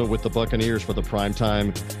Arizona with the Buccaneers for the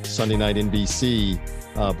primetime Sunday night NBC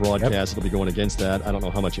broadcast. It'll be going against that. I don't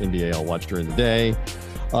know how much NBA I'll watch during the day.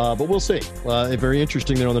 But we'll see. Very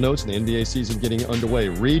interesting there on the notes, and the NBA season getting underway.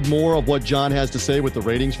 Read more of what John has to say with the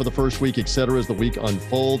ratings for the first week, etc. as the week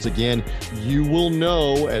unfolds. Again, you will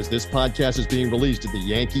know as this podcast is being released, did the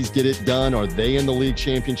Yankees get it done? Are they in the league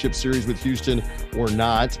championship series with Houston or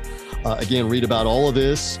not? Again, read about all of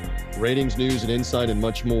this, ratings, news, and insight, and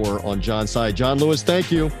much more on John's side. John Lewis, thank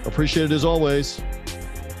you. Appreciate it as always.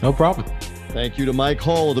 No problem. Thank you to Mike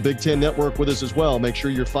Hall of the Big Ten Network with us as well. Make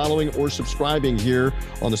sure you're following or subscribing here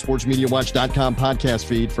on the SportsMediaWatch.com podcast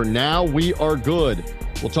feed. For now, we are good.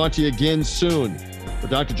 We'll talk to you again soon. For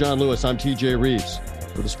Dr. John Lewis, I'm TJ Reeves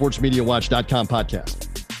for the SportsMediaWatch.com podcast.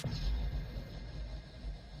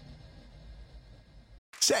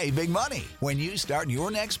 Save big money when you start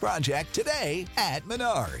your next project today at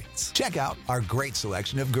Menards. Check out our great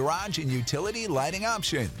selection of garage and utility lighting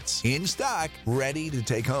options. In stock, ready to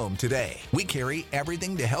take home today. We carry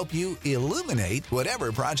everything to help you illuminate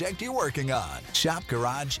whatever project you're working on. Shop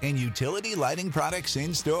garage and utility lighting products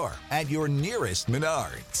in store at your nearest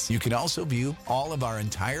Menards. You can also view all of our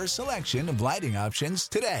entire selection of lighting options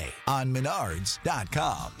today on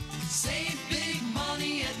Menards.com. Save big